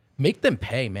 make them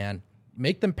pay, man.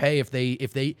 Make them pay if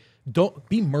they don't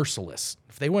be merciless.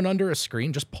 If they went under a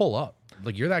screen, just pull up.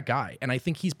 Like, you're that guy. And I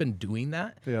think he's been doing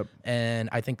that. Yep. And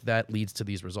I think that leads to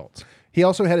these results. He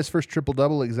also had his first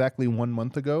triple-double exactly 1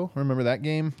 month ago. Remember that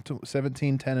game?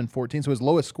 17, 10, and 14. So his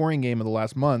lowest scoring game of the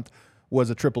last month was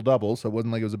a triple-double, so it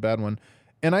wasn't like it was a bad one.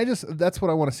 And that's what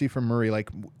I want to see from Murray, like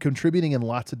contributing in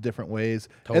lots of different ways.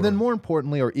 Totally. And then more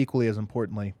importantly, or equally as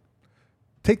importantly,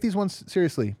 take these ones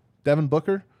seriously. Devin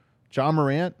Booker, John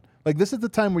Morant. Like, this is the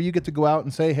time where you get to go out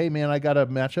and say, hey, man, I got a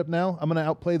matchup now. I'm going to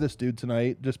outplay this dude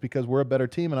tonight just because we're a better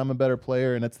team and I'm a better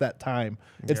player, and it's that time.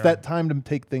 It's that time to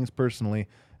take things personally,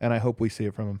 and I hope we see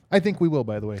it from him. I think we will,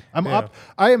 by the way.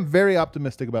 I am very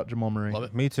optimistic about Jamal Murray. Love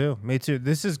it. Me too.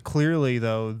 This is clearly,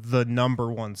 though, the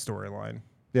number one storyline.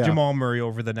 Yeah. Jamal Murray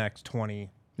over the next 20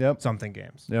 Yep. something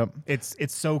games. Yep.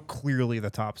 It's so clearly the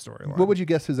top storyline. What would you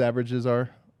guess his averages are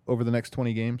over the next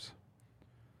 20 games?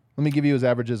 Let me give you his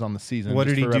averages on the season. What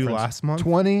just did he for do reference. last month?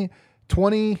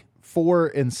 24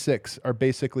 and 6 are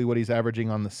basically what he's averaging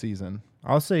on the season.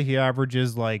 I'll say he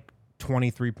averages like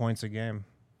 23 points a game.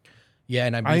 Yeah,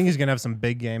 and I think he's going to have some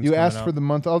big games. You coming asked up. for the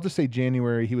month. I'll just say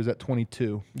January. He was at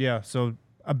 22. Yeah, so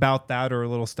about that or a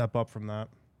little step up from that.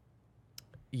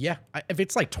 Yeah, if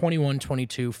it's like 21,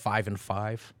 22, 5 and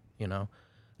 5, you know.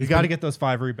 He's got to get those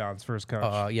 5 rebounds for his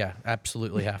coach. Yeah,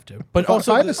 absolutely have to. But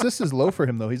Also, also, 5 assists is low for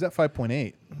him though. He's at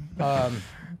 5.8.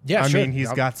 yeah, I sure. mean,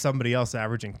 he's got somebody else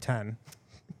averaging 10.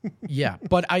 Yeah,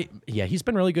 but he's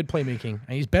been really good playmaking,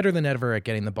 and he's better than ever at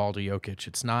getting the ball to Jokic.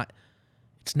 It's not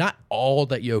all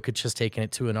that Jokic has taken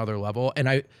it to another level.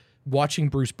 And watching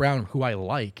Bruce Brown, who I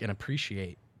like and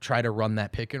appreciate, try to run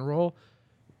that pick and roll,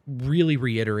 really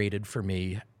reiterated for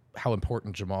me how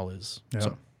important Jamal is. Yeah.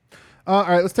 So, All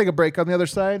right, let's take a break. On the other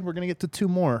side, we're going to get to 2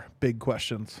 more big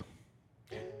questions.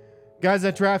 Guys,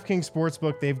 at DraftKings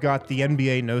Sportsbook, they've got the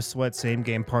NBA No Sweat Same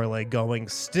Game Parlay going.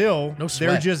 Still, No they're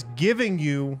sweat. just giving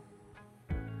you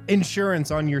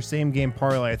insurance on your Same Game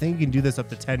Parlay. I think you can do this up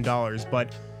to $10,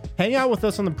 but hang out with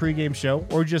us on the pregame show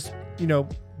or just,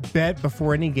 bet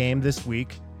before any game this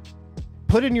week.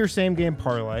 Put in your Same Game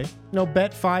Parlay.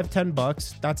 Bet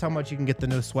 $5-10. That's how much you can get the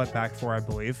No Sweat back for, I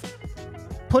believe.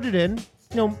 Put it in.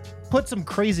 Put some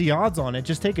crazy odds on it.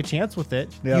 Just take a chance with it.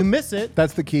 Yep. You miss it.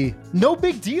 That's the key. No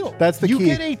big deal. That's the you key.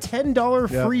 get a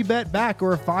 $10 Yep. free bet back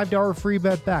or a $5 free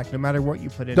bet back, no matter what you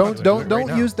put in.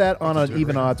 Don't use that on an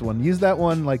even odds one. Use that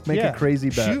one make a crazy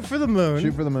bet. Shoot for the moon.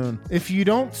 Shoot for the moon. If you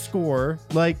don't score,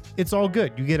 it's all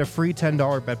good. You get a free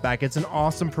 $10 bet back. It's an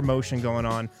awesome promotion going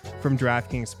on from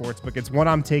DraftKings Sportsbook. It's one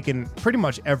I'm taking pretty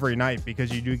much every night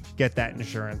because you do get that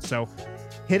insurance. So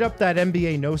hit up that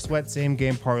NBA No Sweat Same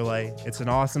Game Parlay. It's an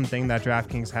awesome thing that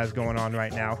DraftKings has going on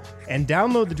right now. And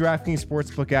download the DraftKings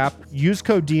Sportsbook app. Use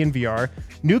code DNVR.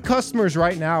 New customers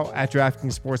right now at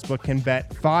DraftKings Sportsbook can bet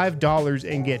 $5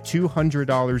 and get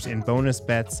 $200 in bonus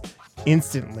bets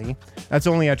instantly. That's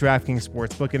only at DraftKings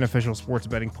Sportsbook, an official sports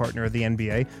betting partner of the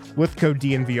NBA. With code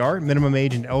DNVR, minimum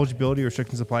age and eligibility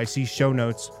restrictions apply. See show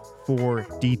notes for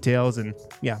details. And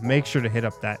make sure to hit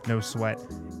up that No Sweat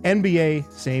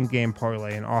NBA Same Game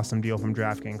Parlay. An awesome deal from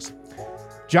DraftKings.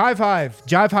 Jive Hive,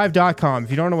 jivehive.com. If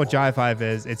you don't know what Jive Hive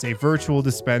is, it's a virtual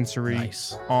dispensary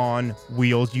on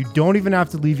wheels. You don't even have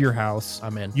to leave your house.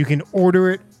 I'm in. You can order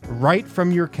it right from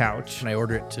your couch. can I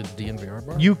order it to DNVR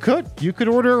bar? You could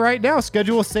order it right now.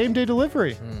 Schedule a same-day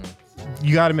delivery.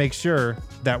 You got to make sure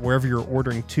that wherever you're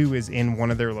ordering to is in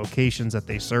one of their locations that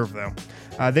they serve, though.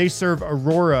 They serve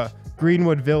Aurora,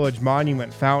 Greenwood Village,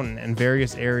 Monument, Fountain, and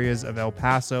various areas of El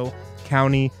Paso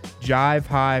County.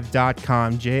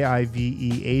 Jivehive.com,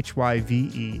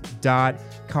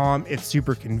 JIVEHYVE.com. It's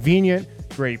super convenient,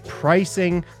 great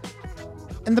pricing.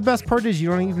 And the best part is you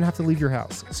don't even have to leave your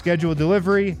house. Schedule a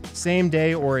delivery, same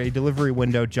day, or a delivery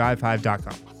window,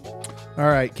 jivehive.com. All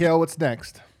right, Kale, what's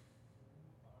next?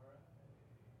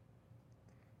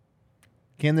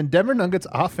 Can the Denver Nuggets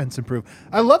offense improve?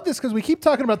 I love this because we keep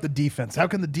talking about the defense. How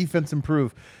can the defense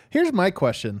improve? Here's my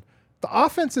question. The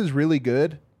offense is really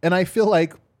good, and I feel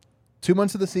like 2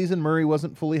 months of the season, Murray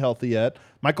wasn't fully healthy yet.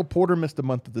 Michael Porter missed a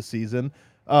month of the season.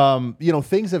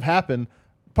 Things have happened.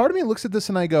 Part of me looks at this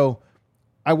and I go,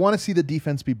 I want to see the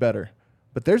defense be better.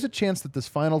 But there's a chance that this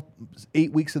final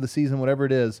 8 weeks of the season, whatever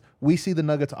it is, we see the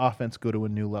Nuggets offense go to a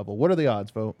new level. What are the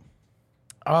odds, Vote?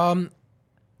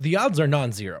 The odds are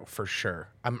non-zero for sure.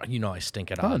 I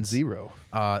stink at odds. Non-zero.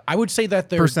 I would say that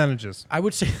they're Percentages. I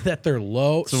would say that they're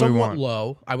low, So we somewhat want.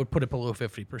 low. I would put it below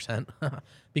 50%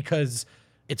 because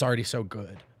it's already so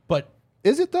good. But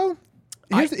Is it though?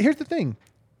 Here's the thing.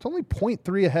 It's only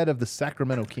 0.3 ahead of the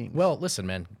Sacramento Kings. well, listen,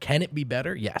 man, can it be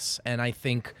better? Yes, and I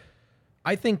think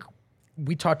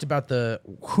we talked about the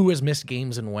who has missed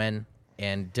games and when,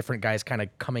 and different guys kind of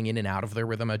coming in and out of their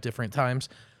rhythm at different times.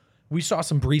 We saw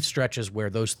some brief stretches where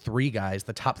those 3 guys,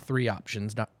 the top 3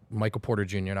 options, not Michael Porter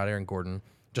Jr., not Aaron Gordon,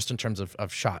 just in terms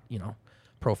of shot,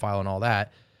 profile and all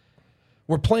that,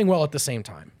 were playing well at the same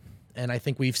time. And I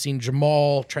think we've seen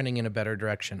Jamal trending in a better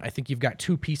direction. I think you've got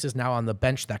 2 pieces now on the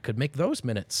bench that could make those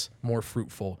minutes more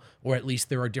fruitful, or at least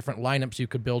there are different lineups you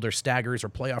could build or staggers or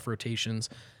playoff rotations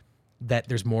that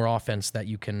there's more offense that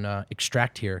you can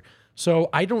extract here. So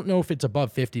I don't know if it's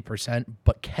above 50%,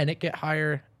 but can it get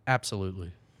higher?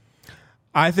 Absolutely.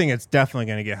 I think it's definitely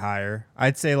going to get higher.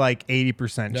 I'd say like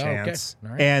 80% No, okay. chance.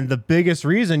 All right. And the biggest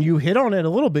reason, you hit on it a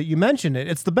little bit, you mentioned it,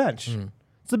 it's the bench.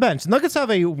 It's the bench. The Nuggets have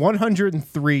a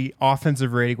 103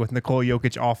 offensive rating with Nikola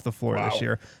Jokic off the floor this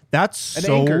year. That's An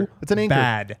so anchor. It's an anchor.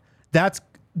 bad. That's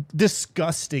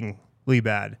disgustingly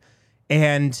bad.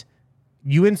 And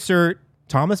you insert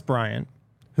Thomas Bryant,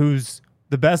 who's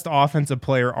the best offensive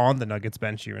player on the Nuggets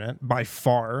bench unit by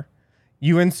far.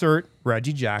 You insert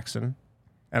Reggie Jackson,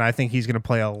 and I think he's going to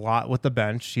play a lot with the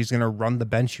bench. He's going to run the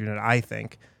bench unit, I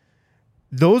think.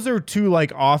 those are two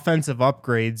like offensive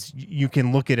upgrades. You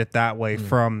can look at it that way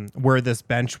from where this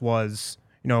bench was,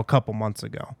 a couple months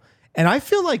ago. And I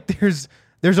feel like there's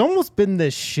almost been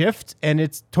this shift, and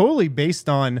it's totally based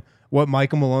on what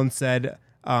Michael Malone said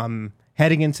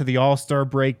heading into the All-Star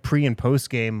break, pre and post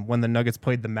game when the Nuggets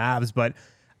played the Mavs. But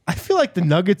I feel like the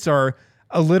Nuggets are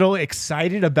a little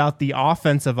excited about the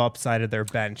offensive upside of their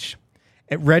bench.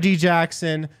 Reggie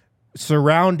Jackson,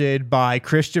 surrounded by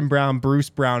Christian Brown, Bruce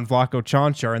Brown, Vlatko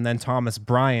Čančar, and then Thomas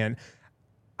Bryant.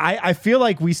 I feel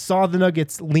like we saw the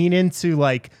Nuggets lean into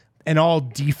like an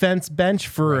all-defense bench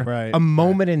for a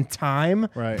moment in time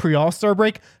pre-All-Star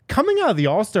break. Coming out of the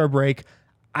All-Star break,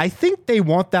 I think they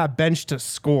want that bench to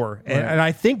score, and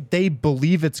I think they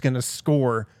believe it's going to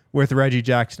score with Reggie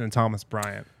Jackson and Thomas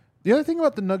Bryant. The other thing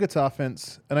about the Nuggets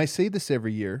offense, and I say this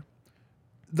every year,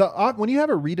 when you have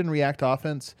a read and react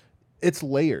offense, it's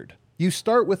layered. You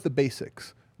start with the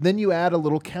basics, then you add a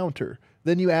little counter,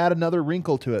 then you add another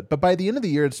wrinkle to it. But by the end of the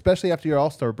year, especially after your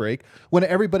All-Star break, when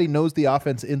everybody knows the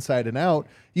offense inside and out,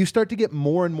 you start to get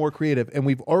more and more creative. And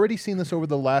we've already seen this over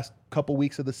the last couple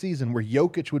weeks of the season where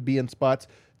Jokic would be in spots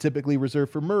typically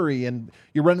reserved for Murray, and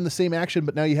you're running the same action,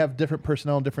 but now you have different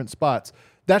personnel in different spots.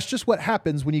 That's just what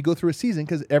happens when you go through a season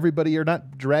because you're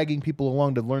not dragging people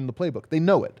along to learn the playbook. They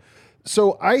know it.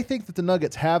 So I think that the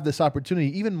Nuggets have this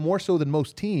opportunity, even more so than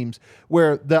most teams,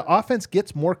 where the offense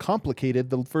gets more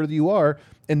complicated the further you are,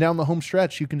 and down the home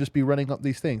stretch, you can just be running up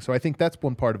these things. So I think that's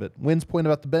one part of it. Wynn's point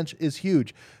about the bench is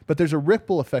huge, but there's a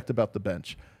ripple effect about the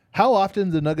bench. How often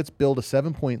do the Nuggets build a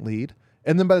 7-point lead,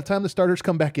 and then by the time the starters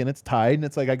come back in, it's tied, and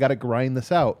it's like, I got to grind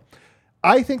this out.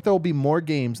 I think there will be more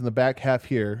games in the back half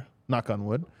here, knock on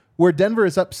wood, where Denver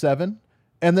is up 7,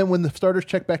 and then when the starters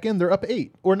check back in, they're up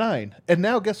 8 or 9. And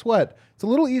now guess what? It's a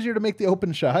little easier to make the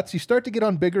open shots. You start to get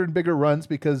on bigger and bigger runs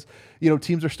because,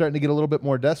 teams are starting to get a little bit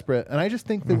more desperate. And I just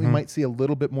think that we might see a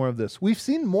little bit more of this. We've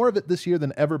seen more of it this year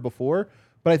than ever before,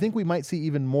 but I think we might see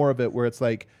even more of it where it's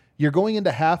like you're going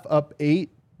into half up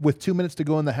 8 with 2 minutes to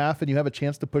go in the half, and you have a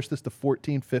chance to push this to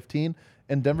 14, 15,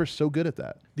 and Denver's so good at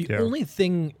that. The only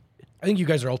thing, I think you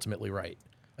guys are ultimately right.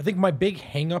 I think my big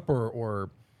hang-up or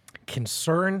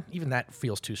concern, even that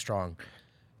feels too strong.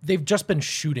 They've just been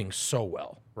shooting so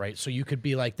well, right? So you could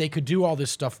be like, they could do all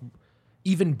this stuff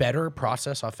even better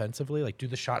process offensively. Like, do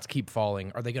the shots keep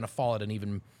falling? Are they going to fall at an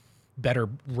even better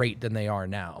rate than they are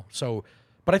now? So,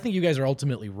 but I think you guys are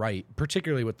ultimately right,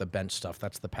 particularly with the bench stuff.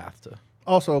 That's the path to.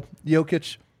 Also,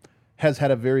 Jokic has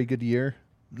had a very good year.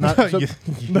 Not so, you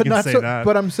but can not say so. that.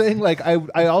 But I'm saying, like,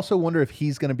 I also wonder if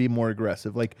he's going to be more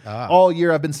aggressive. Like all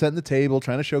year, I've been setting the table,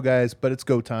 trying to show guys, but it's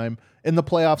go time. In the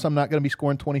playoffs, I'm not going to be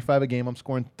scoring 25 a game. I'm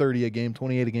scoring 30 a game,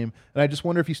 28 a game, and I just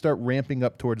wonder if you start ramping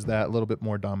up towards that a little bit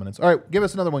more dominance. All right, give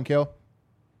us another one, Kale.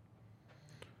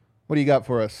 What do you got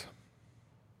for us?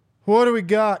 What do we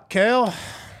got, Kale?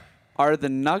 Are the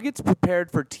Nuggets prepared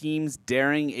for teams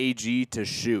daring AG to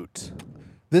shoot?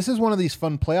 This is one of these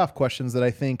fun playoff questions that I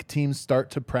think teams start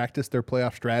to practice their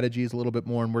playoff strategies a little bit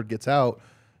more and word gets out.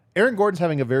 Aaron Gordon's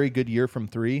having a very good year from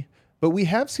 3, but we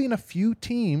have seen a few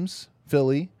teams,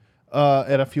 Philly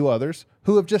and a few others,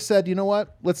 who have just said, you know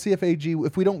what, let's see if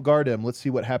we don't guard him, let's see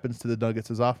what happens to the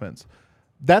Nuggets' offense.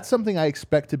 That's something I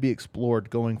expect to be explored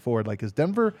going forward. Like, is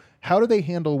Denver, how do they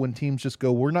handle when teams just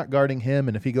go, we're not guarding him,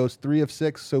 and if he goes 3 of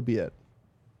 6, so be it?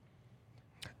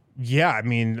 Yeah, I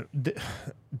mean,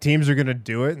 teams are going to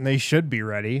do it, and they should be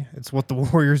ready. It's what the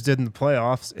Warriors did in the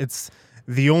playoffs. It's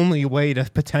the only way to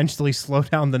potentially slow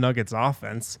down the Nuggets'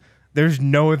 offense. There's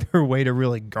no other way to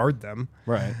really guard them.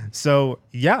 Right. So,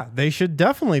 yeah, they should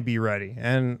definitely be ready,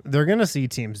 and they're going to see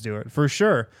teams do it for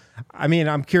sure. I mean,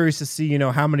 I'm curious to see,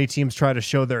 how many teams try to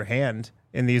show their hand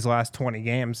in these last 20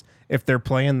 games if they're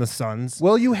playing the Suns.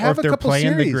 Well, you have or if a couple they're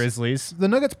playing series. the Grizzlies. The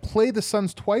Nuggets play the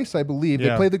Suns twice, I believe.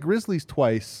 Yeah. They play the Grizzlies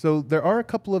twice. So there are a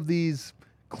couple of these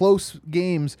close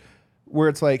games where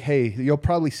it's like, hey, you'll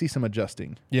probably see some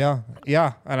adjusting. Yeah,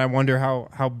 and I wonder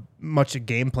how much of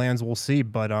game plans we'll see.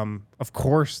 But of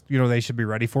course, they should be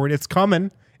ready for it. It's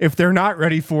coming. If they're not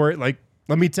ready for it, like,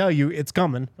 let me tell you, it's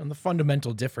coming. And the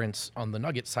fundamental difference on the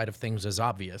Nuggets side of things is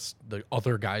obvious. The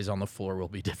other guys on the floor will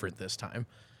be different this time.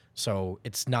 So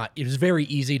it was very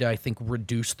easy to, I think,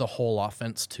 reduce the whole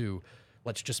offense to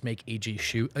let's just make AG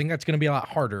shoot. I think that's going to be a lot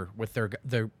harder with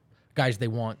their guys they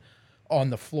want on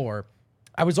the floor.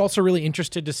 I was also really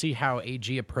interested to see how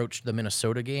AG approached the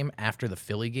Minnesota game after the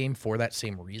Philly game for that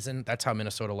same reason. That's how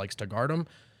Minnesota likes to guard him.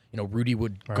 Rudy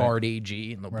would guard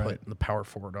AG, and they'll put the power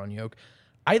forward on Jokic.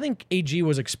 I think AG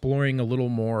was exploring a little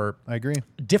more. I agree.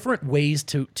 Different ways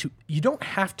to you don't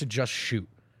have to just shoot,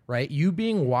 right? You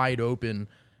being wide open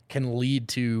can lead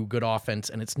to good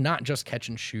offense, and it's not just catch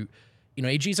and shoot. You know,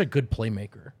 AG's a good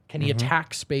playmaker. Can he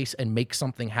attack space and make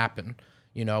something happen?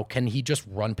 You know, can he just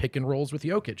run pick and rolls with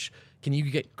Jokic? Can you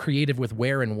get creative with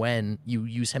where and when you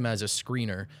use him as a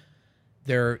screener?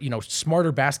 They're, you know,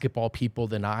 smarter basketball people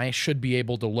than I should be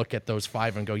able to look at those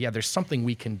 5 and go, yeah, there's something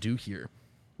we can do here.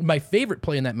 My favorite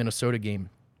play in that Minnesota game,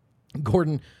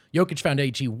 Jokic found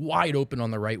AG wide open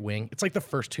on the right wing. It's like the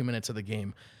first 2 minutes of the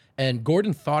game. And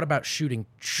Gordon thought about shooting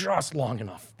just long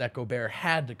enough that Gobert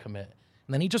had to commit.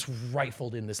 And then he just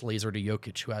rifled in this laser to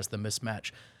Jokic, who has the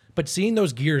mismatch. But seeing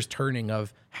those gears turning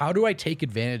of how do I take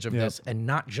advantage of this and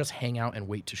not just hang out and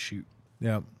wait to shoot?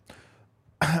 Yeah.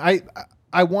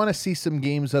 I want to see some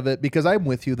games of it because I'm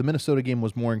with you. The Minnesota game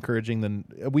was more encouraging than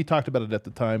we talked about it at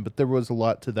the time, but there was a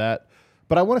lot to that.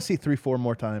 But I want to see 3-4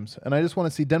 more times. And I just want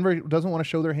to see Denver doesn't want to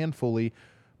show their hand fully.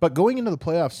 But going into the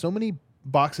playoffs, so many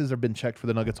boxes have been checked for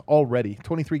the Nuggets already.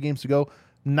 23 games to go.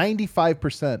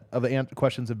 95% of the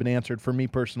questions have been answered for me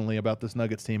personally about this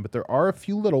Nuggets team, but there are a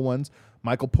few little ones.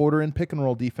 Michael Porter in pick and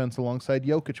roll defense alongside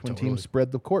Jokic when teams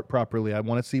spread the court properly. I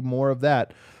want to see more of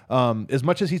that. As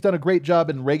much as he's done a great job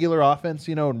in regular offense,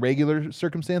 you know, in regular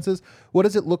circumstances, what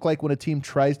does it look like when a team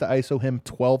tries to ISO him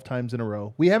 12 times in a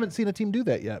row? We haven't seen a team do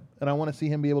that yet, and I want to see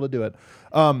him be able to do it.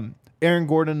 Aaron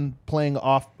Gordon playing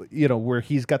off, you know, where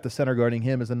he's got the center guarding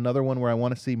him is another one where I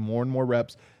want to see more and more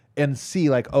reps and see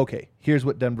like, okay, here's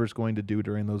what Denver's going to do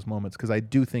during those moments, because I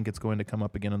do think it's going to come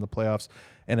up again in the playoffs,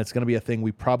 and it's going to be a thing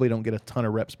we probably don't get a ton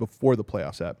of reps before the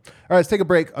playoffs at. All right, let's take a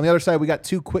break. On the other side, we got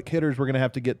 2 quick hitters we're going to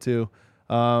have to get to.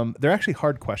 They're actually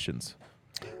hard questions.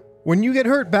 When you get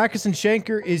hurt, Backus and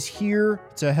Schenker is here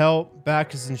to help.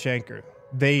 Backus and Schenker.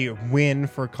 They win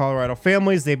for Colorado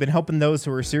families. They've been helping those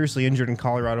who are seriously injured in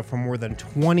Colorado for more than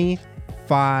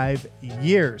 25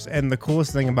 years. And the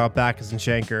coolest thing about Backus and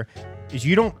Schenker is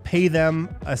you don't pay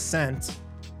them a cent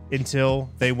until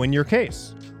they win your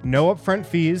case. No upfront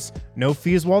fees, no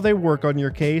fees while they work on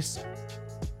your case.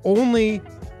 Only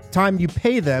time you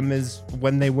pay them is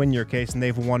when they win your case, and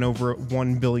they've won over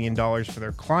 $1 billion for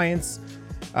their clients.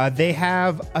 They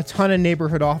have a ton of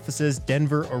neighborhood offices: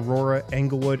 Denver, Aurora,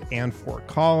 Englewood, and Fort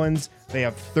Collins. They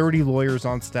have 30 lawyers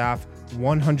on staff,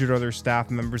 100 other staff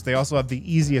members. They also have the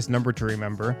easiest number to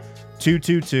remember,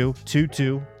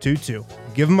 222-2222.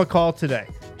 Give them a call today.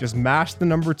 Just mash the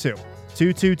number 2,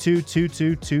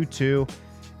 222-2222.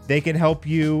 They can help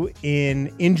you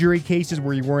in injury cases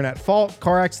where you weren't at fault,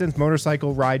 car accidents,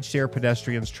 motorcycle, rideshare,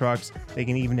 pedestrians, trucks. They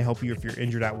can even help you if you're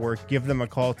injured at work. Give them a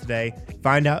call today.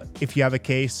 Find out if you have a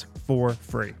case for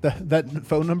free. That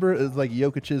phone number is like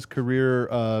Jokic's career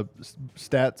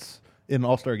stats in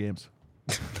All-Star games.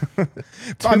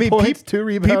 I mean, points, 2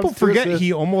 rebounds, people 2 forget assists.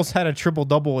 he almost had a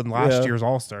triple-double in last year's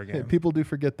All-Star game. People do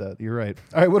forget that. You're right.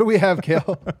 All right, what do we have,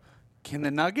 Kale? Can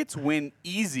the Nuggets win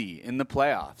easy in the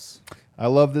playoffs? I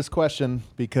love this question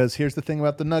because here's the thing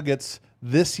about the Nuggets.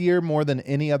 This year, more than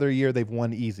any other year, they've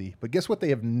won easy. But guess what? They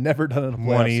have never done in a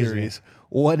playoff series.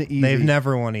 Won easy. They've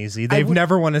never won easy. They've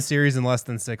never won a series in less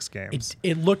than 6 games.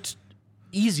 It looked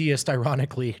easiest,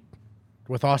 ironically,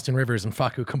 with Austin Rivers and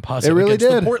Facu Campazzo It really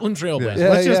against did. the Portland Trailblazers. Yeah.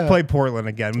 Let's just play Portland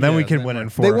again. Then we can win in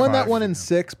 4 They or won 5. that one in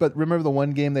 6, but remember the one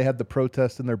game they had the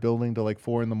protest in their building till like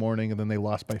 4 a.m, and then they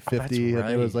lost by 50, and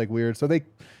it was like weird. So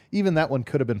even that one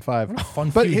could have been 5.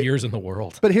 Fun few years in the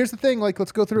world. But here's the thing, like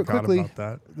let's go through it Forgot quickly. about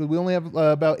that. We only have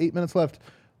about 8 minutes left.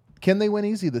 Can they win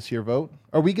easy this year, Vote?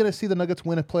 Are we going to see the Nuggets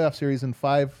win a playoff series in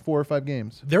 4 or 5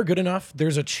 games? They're good enough.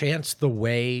 There's a chance the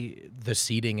way the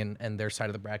seeding and their side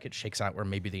of the bracket shakes out where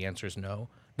maybe the answer is no.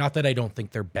 Not that I don't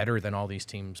think they're better than all these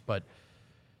teams, but,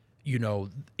 you know,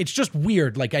 it's just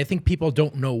weird. Like, I think people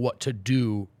don't know what to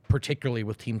do, particularly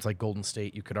with teams like Golden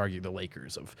State. You could argue the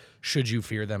Lakers of should you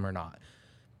fear them or not.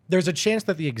 There's a chance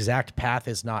that the exact path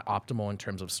is not optimal in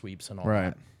terms of sweeps and all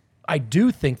that. I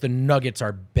do think the Nuggets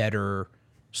are better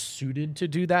suited to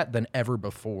do that than ever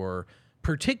before,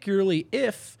 particularly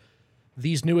if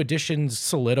these new additions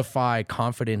solidify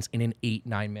confidence in an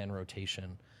 8-9-man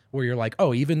rotation where you're like,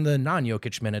 oh, even the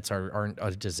non-Jokic minutes aren't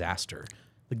a disaster.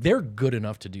 Like, they're good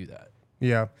enough to do that.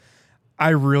 Yeah. I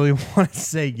really want to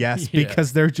say yes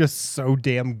because they're just so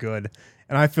damn good.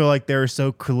 And I feel like they're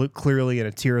so clearly in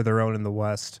a tier of their own in the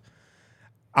West.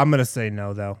 I'm going to say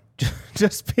no, though,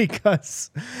 just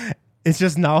because it's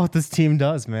just not what this team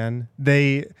does, man.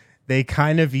 They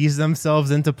kind of ease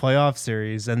themselves into playoff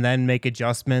series and then make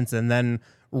adjustments and then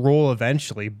roll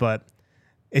eventually, but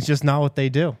it's just not what they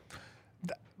do.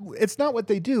 It's not what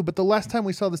they do, but the last time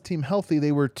we saw this team healthy,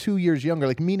 they were 2 years younger,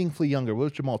 like meaningfully younger. What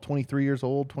was Jamal, 23 years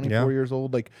old, 24 years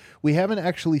old? Like, we haven't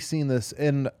actually seen this.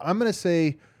 And I'm going to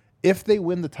say if they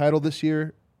win the title this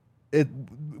year, it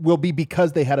will be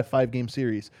because they had a 5-game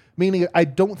series. Meaning, I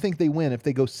don't think they win if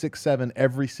they go 6-7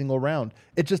 every single round.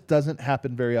 It just doesn't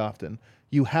happen very often.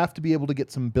 You have to be able to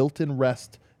get some built-in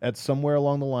rest at somewhere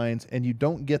along the lines, and you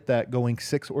don't get that going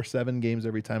 6 or 7 games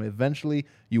every time. Eventually,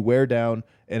 you wear down,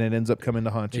 and it ends up coming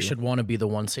to haunt you. They should want to be the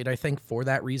 1 seed, I think, for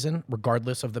that reason,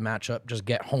 regardless of the matchup. Just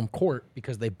get home court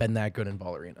because they've been that good in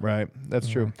Ball Arena. Right, that's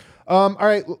true. All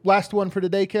right, last one for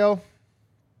today, Kale.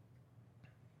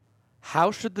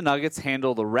 How should the Nuggets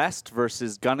handle the rest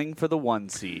versus gunning for the 1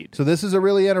 seed? So this is a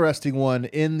really interesting one.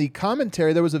 In the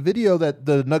commentary, there was a video that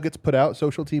the Nuggets put out,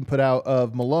 social team put out,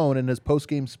 of Malone in his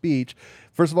post-game speech.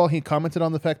 First of all, he commented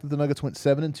on the fact that the Nuggets went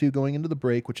 7-2 going into the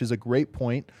break, which is a great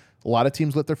point. A lot of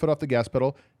teams let their foot off the gas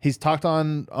pedal. He's talked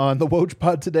on the Woj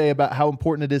Pod today about how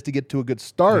important it is to get to a good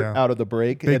start out of the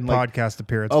break. Big and podcast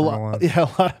appearance from Malone.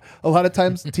 Yeah, a lot of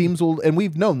times teams will, and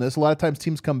we've known this, a lot of times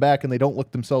teams come back and they don't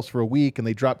look themselves for a week and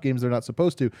they drop games they're not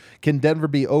supposed to. Can Denver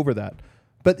be over that?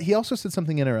 But he also said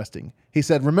something interesting. He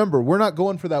said, remember, we're not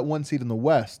going for that 1 seed in the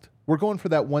West. We're going for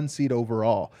that 1 seed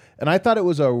overall. And I thought it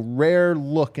was a rare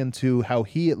look into how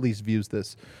he at least views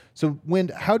this. So,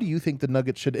 Wind, how do you think the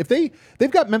Nuggets should, if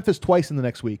they've got Memphis twice in the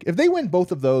next week, if they win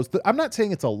both of those, I'm not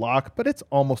saying it's a lock, but it's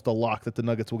almost a lock that the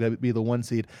Nuggets will be the 1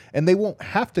 seed, and they won't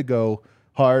have to go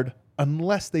hard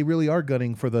unless they really are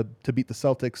gunning for to beat the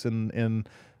Celtics and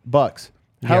Bucks.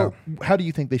 How do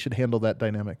you think they should handle that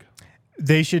dynamic?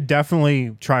 They should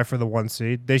definitely try for the 1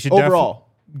 seed. They should overall.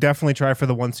 Definitely try for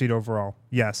the 1 seed overall.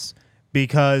 Yes.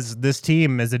 Because this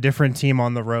team is a different team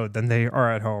on the road than they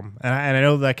are at home. And I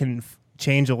know that can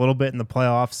change a little bit in the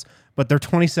playoffs, but they're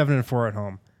 27-4 at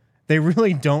home. They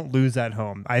really don't lose at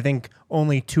home. I think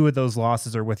only 2 of those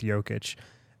losses are with Jokic.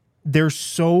 They're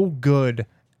so good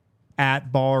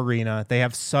at Ball Arena. They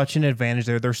have such an advantage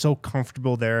there. They're so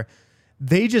comfortable there.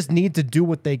 They just need to do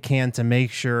what they can to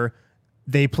make sure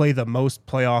they play the most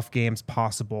playoff games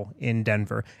possible in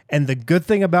Denver. And the good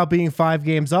thing about being 5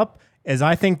 games up is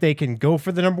I think they can go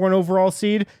for the number 1 overall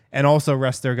seed and also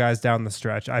rest their guys down the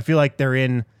stretch. I feel like they're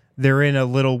in a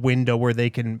little window where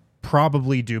they can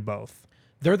probably do both.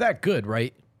 They're that good,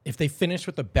 right? If they finish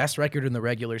with the best record in the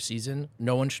regular season,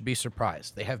 no one should be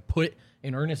surprised. They have put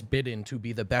an earnest bid in to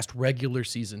be the best regular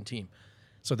season team.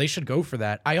 So they should go for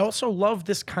that. I also love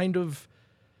this kind of,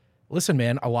 listen,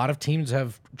 man, a lot of teams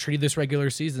have treated this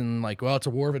regular season like, well, it's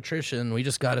a war of attrition. We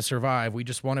just got to survive. We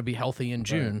just want to be healthy in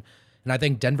June. Right. And I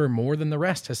think Denver, more than the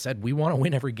rest, has said we want to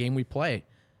win every game we play.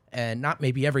 And not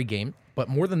maybe every game, but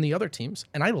more than the other teams.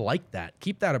 And I like that.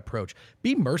 Keep that approach.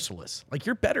 Be merciless. Like,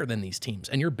 you're better than these teams,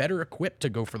 and you're better equipped to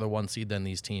go for the 1 seed than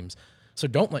these teams. So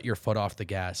don't let your foot off the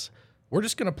gas. We're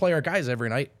just going to play our guys every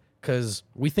night because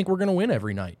we think we're going to win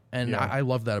every night. And I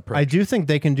love that approach. I do think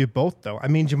they can do both, though. I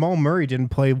mean, Jamal Murray didn't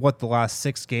play, the last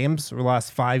 6 games or the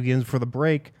last 5 games before the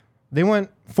break. They went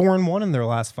 4-1 in their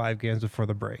last 5 games before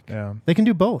the break. Yeah. They can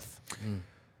do both.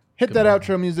 Hit that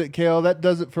outro music, Kale. That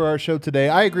does it for our show today.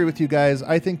 I agree with you guys.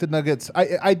 I think the Nuggets,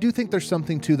 I do think there's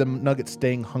something to the Nuggets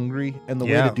staying hungry, and the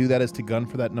way to do that is to gun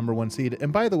for that number 1 seed.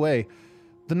 And by the way,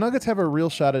 the Nuggets have a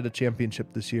real shot at a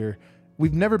championship this year.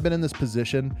 We've never been in this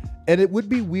position, and it would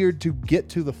be weird to get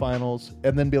to the finals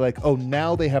and then be like, oh,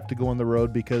 now they have to go on the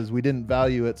road because we didn't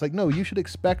value it. It's like, no, you should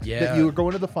expect that you are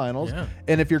going to the finals. Yeah.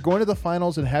 And if you're going to the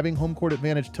finals and having home court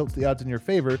advantage tilts the odds in your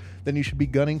favor, then you should be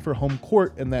gunning for home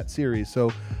court in that series.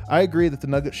 So I agree that the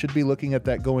Nuggets should be looking at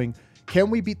that going,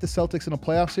 can we beat the Celtics in a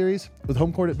playoff series with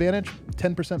home court advantage?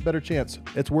 10% better chance.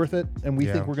 It's worth it, and we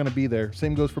think we're going to be there.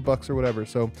 Same goes for Bucks or whatever.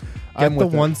 So I'm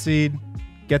with the 1 seed,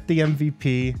 get the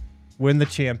MVP, win the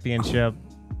championship,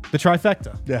 the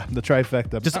trifecta. Yeah, the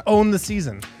trifecta. Just own the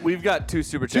season. We've got 2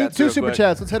 super chats. Two super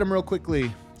chats. Let's hit them real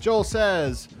quickly. Joel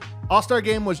says, All-Star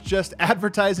Game was just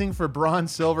advertising for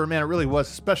bronze, silver. Man, it really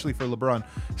was, especially for LeBron.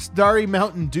 Starry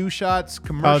Mountain Dew shots,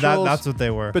 commercials. Oh, that's what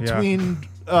they were. Between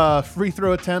free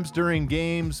throw attempts during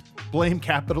games, blame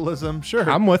capitalism. Sure.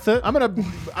 I'm with it.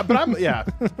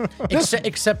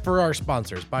 Except for our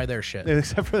sponsors. Buy their shit.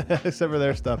 Except for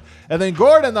their stuff. And then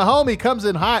Gordon, the homie, comes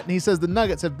in hot, and he says the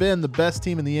Nuggets have been the best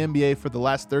team in the NBA for the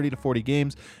last 30 to 40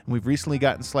 games, and we've recently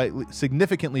gotten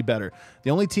significantly better. The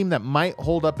only team that might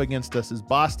hold up against us is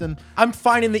Boston. I'm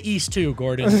fine in the East too,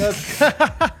 Gordon.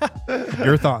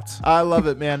 Your thoughts? I love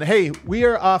it, man. Hey, we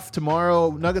are off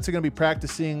tomorrow. Nuggets are going to be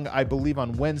practicing, I believe,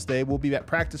 on Wednesday. We'll be at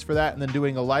practice for that and then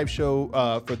doing a live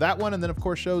show for that one. And then, of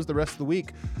course, shows the rest of the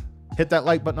week. Hit that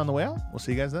like button on the way out. We'll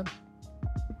see you guys then.